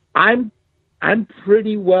 I'm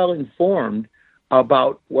pretty well informed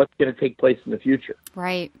about what's going to take place in the future.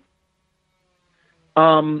 Right.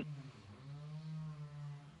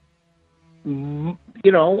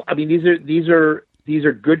 These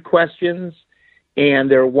are good questions,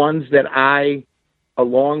 and they're ones that I,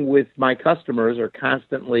 along with my customers, are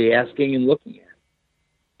constantly asking and looking at.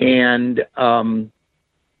 And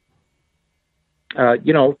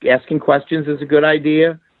asking questions is a good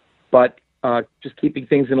idea, but just keeping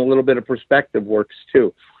things in a little bit of perspective works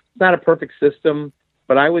too. It's not a perfect system,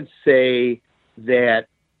 but I would say that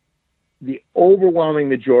the overwhelming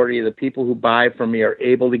majority of the people who buy from me are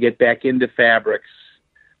able to get back into fabrics.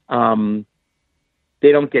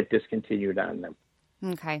 They don't get discontinued on them.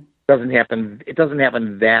 Okay. It doesn't happen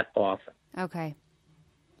that often. Okay.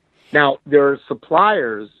 Now, there are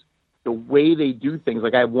suppliers, the way they do things,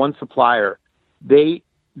 like I have one supplier, they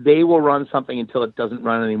will run something until it doesn't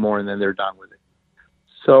run anymore, and then they're done with it.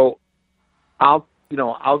 So I'll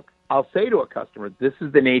say to a customer, this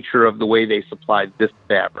is the nature of the way they supplied this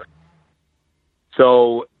fabric.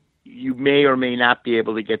 So you may or may not be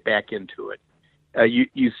able to get back into it.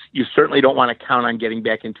 You certainly don't want to count on getting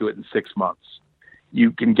back into it in 6 months.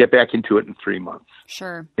 You can get back into it in 3 months.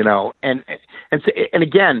 Sure. And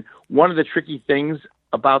again, one of the tricky things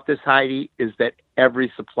about this, Heidi, is that every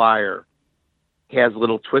supplier has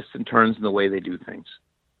little twists and turns in the way they do things.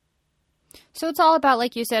 So it's all about,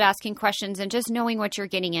 like you said, asking questions and just knowing what you're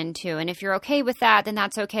getting into. And if you're okay with that, then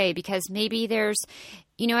that's okay, because maybe there's,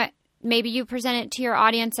 maybe you present it to your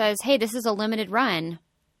audience as, hey, this is a limited run.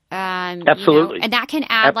 Absolutely. And that can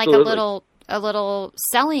add Absolutely. like a little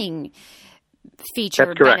selling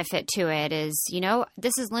feature benefit to it is,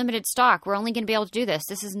 this is limited stock. We're only going to be able to do this.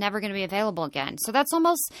 This is never going to be available again. So that's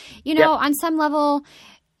almost, on some level,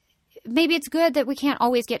 maybe it's good that we can't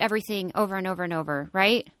always get everything over and over and over,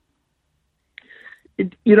 right?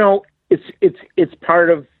 It's part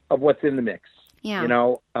of what's in the mix. Yeah.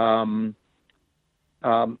 I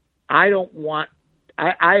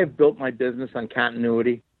have built my business on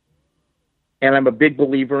continuity, and I'm a big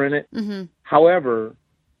believer in it. Mm-hmm. However,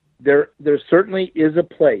 there certainly is a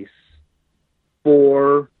place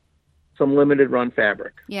for some limited run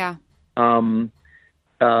fabric. Yeah. And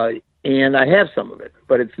I have some of it,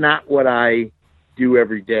 but it's not what I do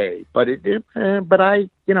every day. But it's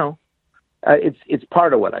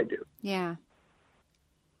part of what I do. Yeah.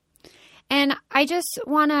 And I just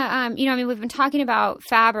want to, we've been talking about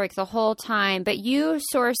fabric the whole time, but you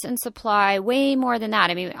source and supply way more than that.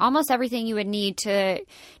 I mean, almost everything you would need to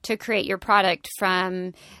create your product,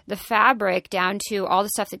 from the fabric down to all the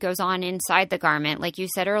stuff that goes on inside the garment. Like you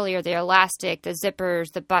said earlier, the elastic, the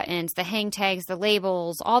zippers, the buttons, the hang tags, the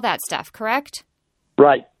labels, all that stuff, correct?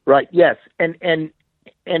 Right, yes. And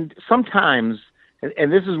sometimes, and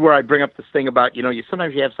this is where I bring up this thing about,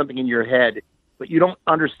 sometimes you have something in your head, but you don't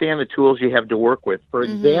understand the tools you have to work with. For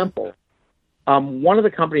example, one of the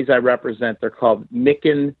companies I represent, they're called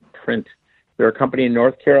Micken Print. They're a company in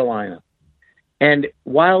North Carolina. And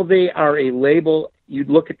while they are a label, you'd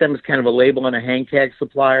look at them as kind of a label and a hang tag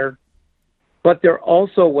supplier, but they're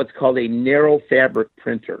also what's called a narrow fabric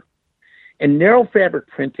printer. And narrow fabric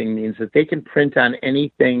printing means that they can print on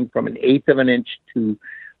anything from 1/8 of an inch to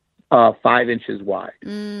 5 inches wide.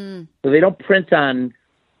 So they don't print on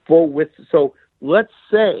full width. So let's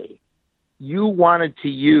say you wanted to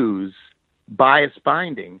use bias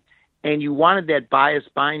binding, and you wanted that bias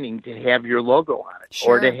binding to have your logo on it,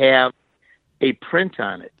 sure, or to have a print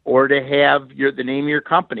on it, or to have the name of your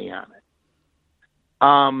company on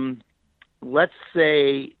it. Let's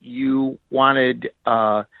say you wanted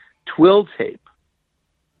twill tape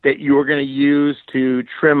that you were going to use to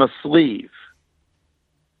trim a sleeve,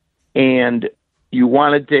 and you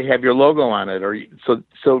wanted to have your logo on it, or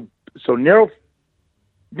so narrow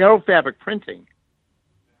fabric printing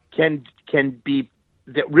can be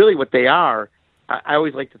that. Really, what they are, I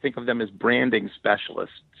always like to think of them as branding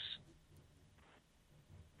specialists,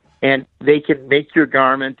 and they can make your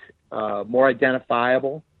garment more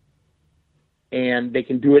identifiable, and they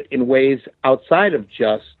can do it in ways outside of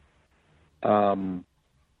just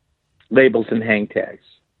labels and hang tags.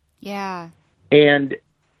 Yeah. And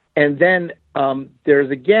then there's,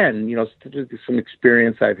 again, some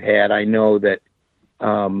experience I've had. I know that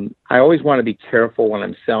I always want to be careful when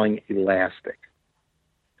I'm selling elastic.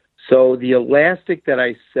 So the elastic that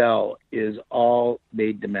I sell is all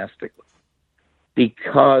made domestically,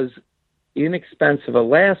 because inexpensive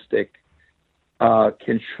elastic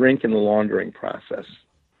can shrink in the laundering process.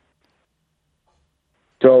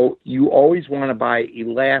 So you always want to buy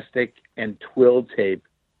elastic and twill tape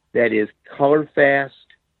that is color fast,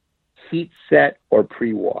 heat set, or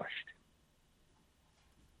pre-washed.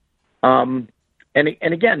 And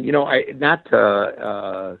again, I not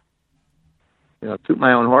to toot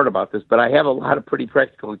my own horn about this, but I have a lot of pretty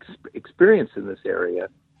practical experience in this area.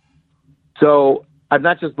 So I'm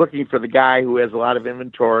not just looking for the guy who has a lot of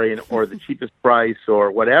inventory or the cheapest price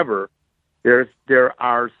or whatever. There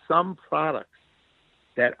are some products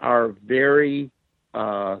that are very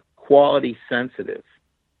quality sensitive,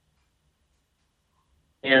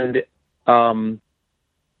 and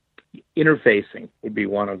interfacing would be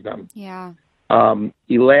one of them. Yeah.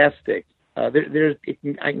 Elastic. I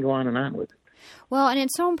can go on and on with it. Well, and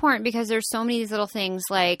it's so important because there's so many of these little things,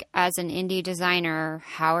 like as an indie designer,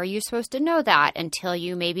 how are you supposed to know that until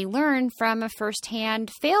you maybe learn from a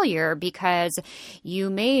firsthand failure because you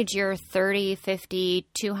made your 30, 50,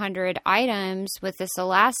 200 items with this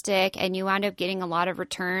elastic and you wound up getting a lot of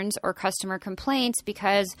returns or customer complaints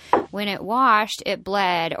because when it washed, it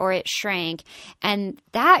bled or it shrank. And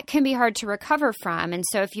that can be hard to recover from. And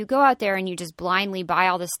so if you go out there and you just blindly buy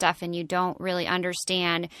all this stuff and you don't really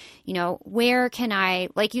understand, where can I,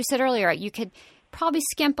 like you said earlier, you could probably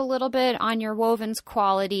skimp a little bit on your wovens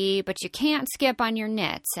quality, but you can't skip on your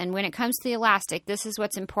knits. And when it comes to the elastic, this is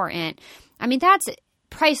what's important. I mean, that's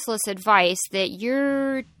priceless advice that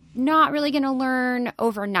you're not really going to learn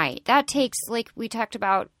overnight. That takes, like we talked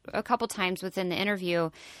about a couple times within the interview,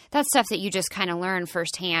 that's stuff that you just kind of learn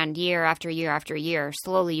firsthand year after year after year.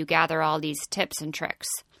 Slowly you gather all these tips and tricks.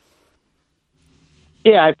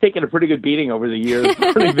 Yeah, I've taken a pretty good beating over the years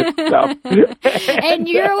learning this stuff. And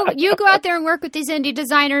you go out there and work with these indie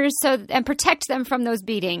designers and protect them from those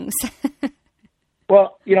beatings.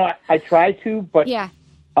 Well, I try to, but yeah.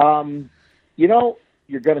 You're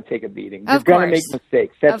going to take a beating. You're going to make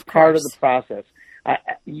mistakes. That's part of the process.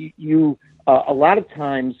 A lot of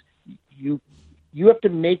times you have to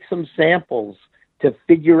make some samples to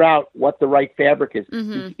figure out what the right fabric is.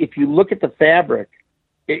 Mm-hmm. If you look at the fabric,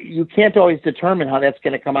 you can't always determine how that's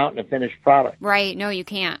going to come out in a finished product. Right. No, you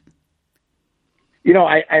can't.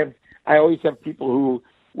 I always have people who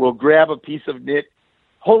will grab a piece of knit,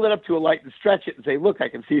 hold it up to a light and stretch it and say, look, I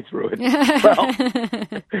can see through it.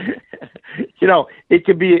 Well, it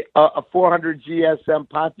could be a 400 GSM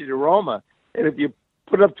Ponte de Roma. And if you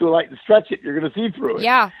put it up to a light and stretch it, you're going to see through it.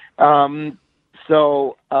 Yeah.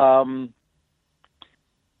 So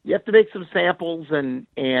you have to make some samples and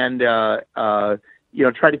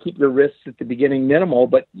try to keep the risks at the beginning minimal,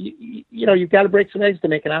 but you've got to break some eggs to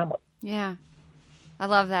make an omelet. Yeah. I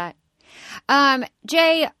love that.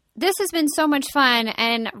 Jay, this has been so much fun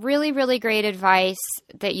and really, really great advice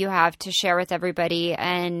that you have to share with everybody,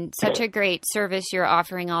 and such a great service you're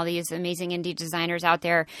offering all these amazing indie designers out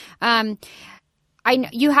there.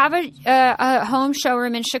 You have a home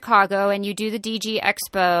showroom in Chicago, and you do the DG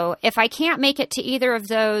Expo. If I can't make it to either of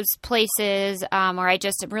those places, or I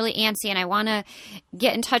just am really antsy and I want to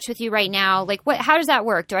get in touch with you right now, how does that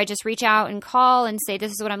work? Do I just reach out and call and say,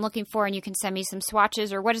 this is what I'm looking for, and you can send me some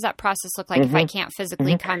swatches, or what does that process look like if I can't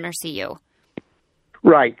physically come or see you?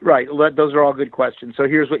 Right. Those are all good questions. So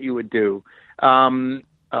here's what you would do. You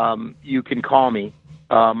can call me.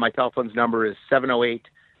 My telephone's number is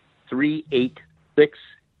 708-386-8586.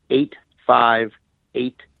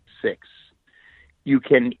 You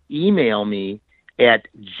can email me at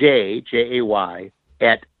jay,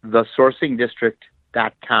 at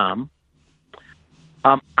thesourcingdistrict.com.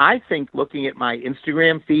 I think looking at my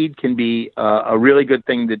Instagram feed can be a really good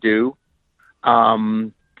thing to do.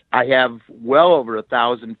 I have well over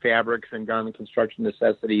 1,000 fabrics and garment construction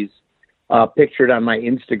necessities pictured on my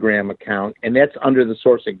Instagram account, and that's under the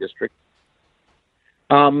Sourcing District.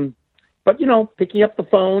 But, picking up the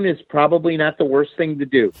phone is probably not the worst thing to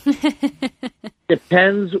do.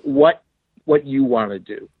 Depends what you want to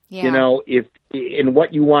do, and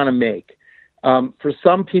what you want to make. For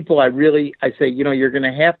some people, I say, you're going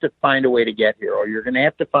to have to find a way to get here, or you're going to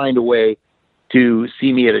have to find a way to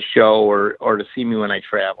see me at a show or to see me when I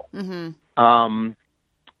travel.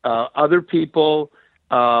 Other people,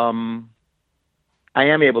 I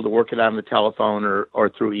am able to work it on the telephone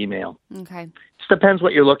or through email. Okay. Just depends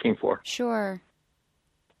what you're looking for. Sure.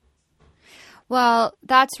 Well,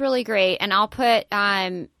 that's really great. And I'll put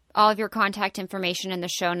all of your contact information in the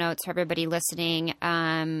show notes for everybody listening.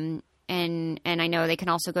 And I know they can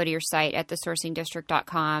also go to your site at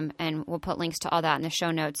thesourcingdistrict.com, and we'll put links to all that in the show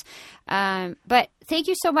notes. But thank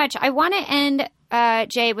you so much. I want to end,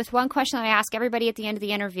 Jay, with one question that I ask everybody at the end of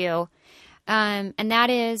the interview. And that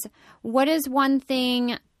is, what is one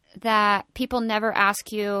thing that people never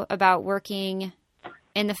ask you about working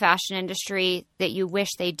in the fashion industry that you wish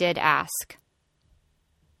they did ask?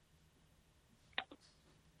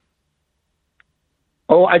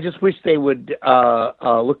 Oh, I just wish they would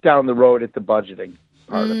look down the road at the budgeting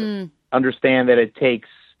part of it. Understand that it takes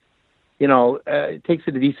a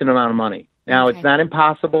decent amount of money. Now, It's not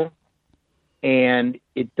impossible, and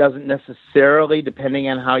it doesn't necessarily, depending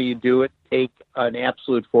on how you do it, take an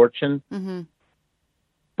absolute fortune.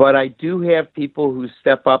 But I do have people who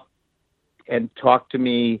step up and talk to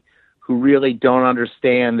me who really don't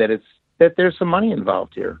understand that there's some money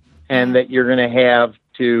involved here, and that you're going to have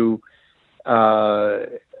to,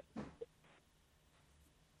 it's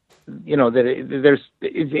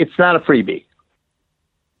not a freebie.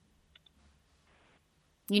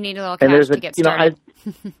 You need a little cash to get started.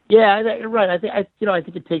 Right. I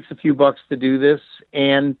think it takes a few bucks to do this,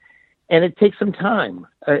 and it takes some time.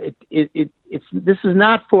 This is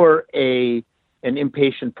not for an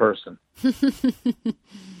impatient person.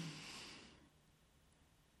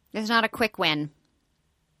 It's not a quick win.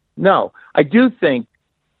 No, I do think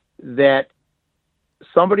that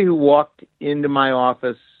somebody who walked into my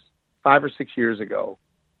office 5 or 6 years ago,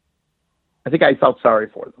 I think I felt sorry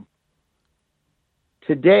for them.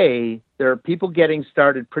 Today, there are people getting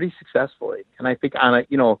started pretty successfully, and I think on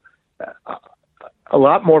a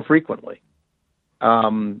lot more frequently.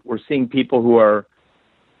 We're seeing people who are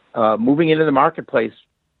moving into the marketplace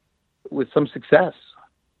with some success,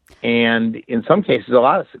 and in some cases, a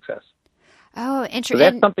lot of success. Oh, interesting. So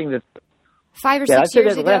that's something that 5 or 6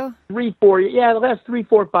 years ago? The last 3,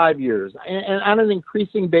 4, 5 years, and on an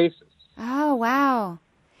increasing basis. Oh, wow.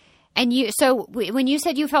 And when you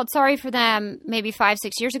said you felt sorry for them maybe 5,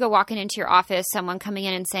 6 years ago, walking into your office, someone coming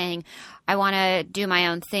in and saying, I want to do my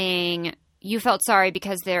own thing, you felt sorry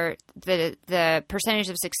because the percentage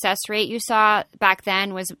of success rate you saw back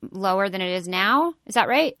then was lower than it is now? Is that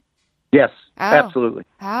right? Yes, absolutely.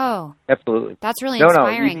 Oh. Absolutely. That's really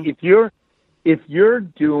inspiring. No. If you're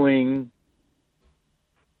doing,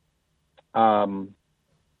 I'd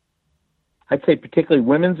say particularly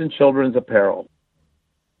women's and children's apparel,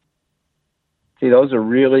 see, those are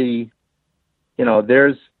really,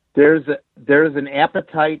 there's an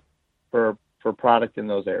appetite for product in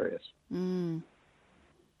those areas.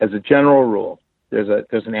 As a general rule, there's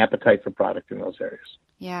an appetite for product in those areas.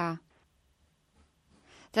 Yeah.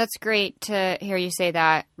 That's great to hear you say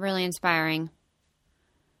that. Really inspiring.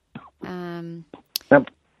 Yep.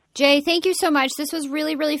 Jay, thank you so much. This was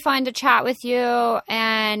really, really fun to chat with you,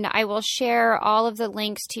 and I will share all of the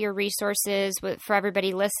links to your resources for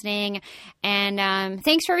everybody listening. And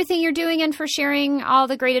thanks for everything you're doing and for sharing all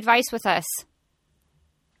the great advice with us.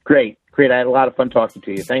 Great. I had a lot of fun talking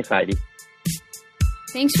to you. Thanks, Heidi.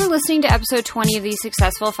 Thanks for listening to episode 20 of the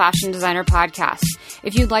Successful Fashion Designer Podcast.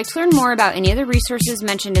 If you'd like to learn more about any of the resources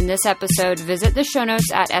mentioned in this episode, visit the show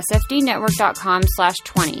notes at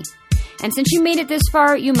sfdnetwork.com/20. And since you made it this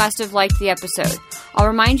far, you must have liked the episode. I'll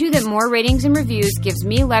remind you that more ratings and reviews gives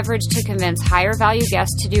me leverage to convince higher value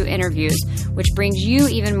guests to do interviews, which brings you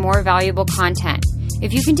even more valuable content.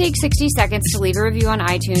 If you can take 60 seconds to leave a review on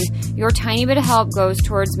iTunes, your tiny bit of help goes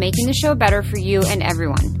towards making the show better for you and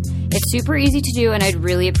everyone. It's super easy to do, and I'd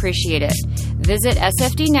really appreciate it. Visit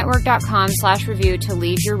sfdnetwork.com/review to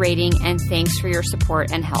leave your rating, and thanks for your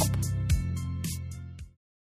support and help.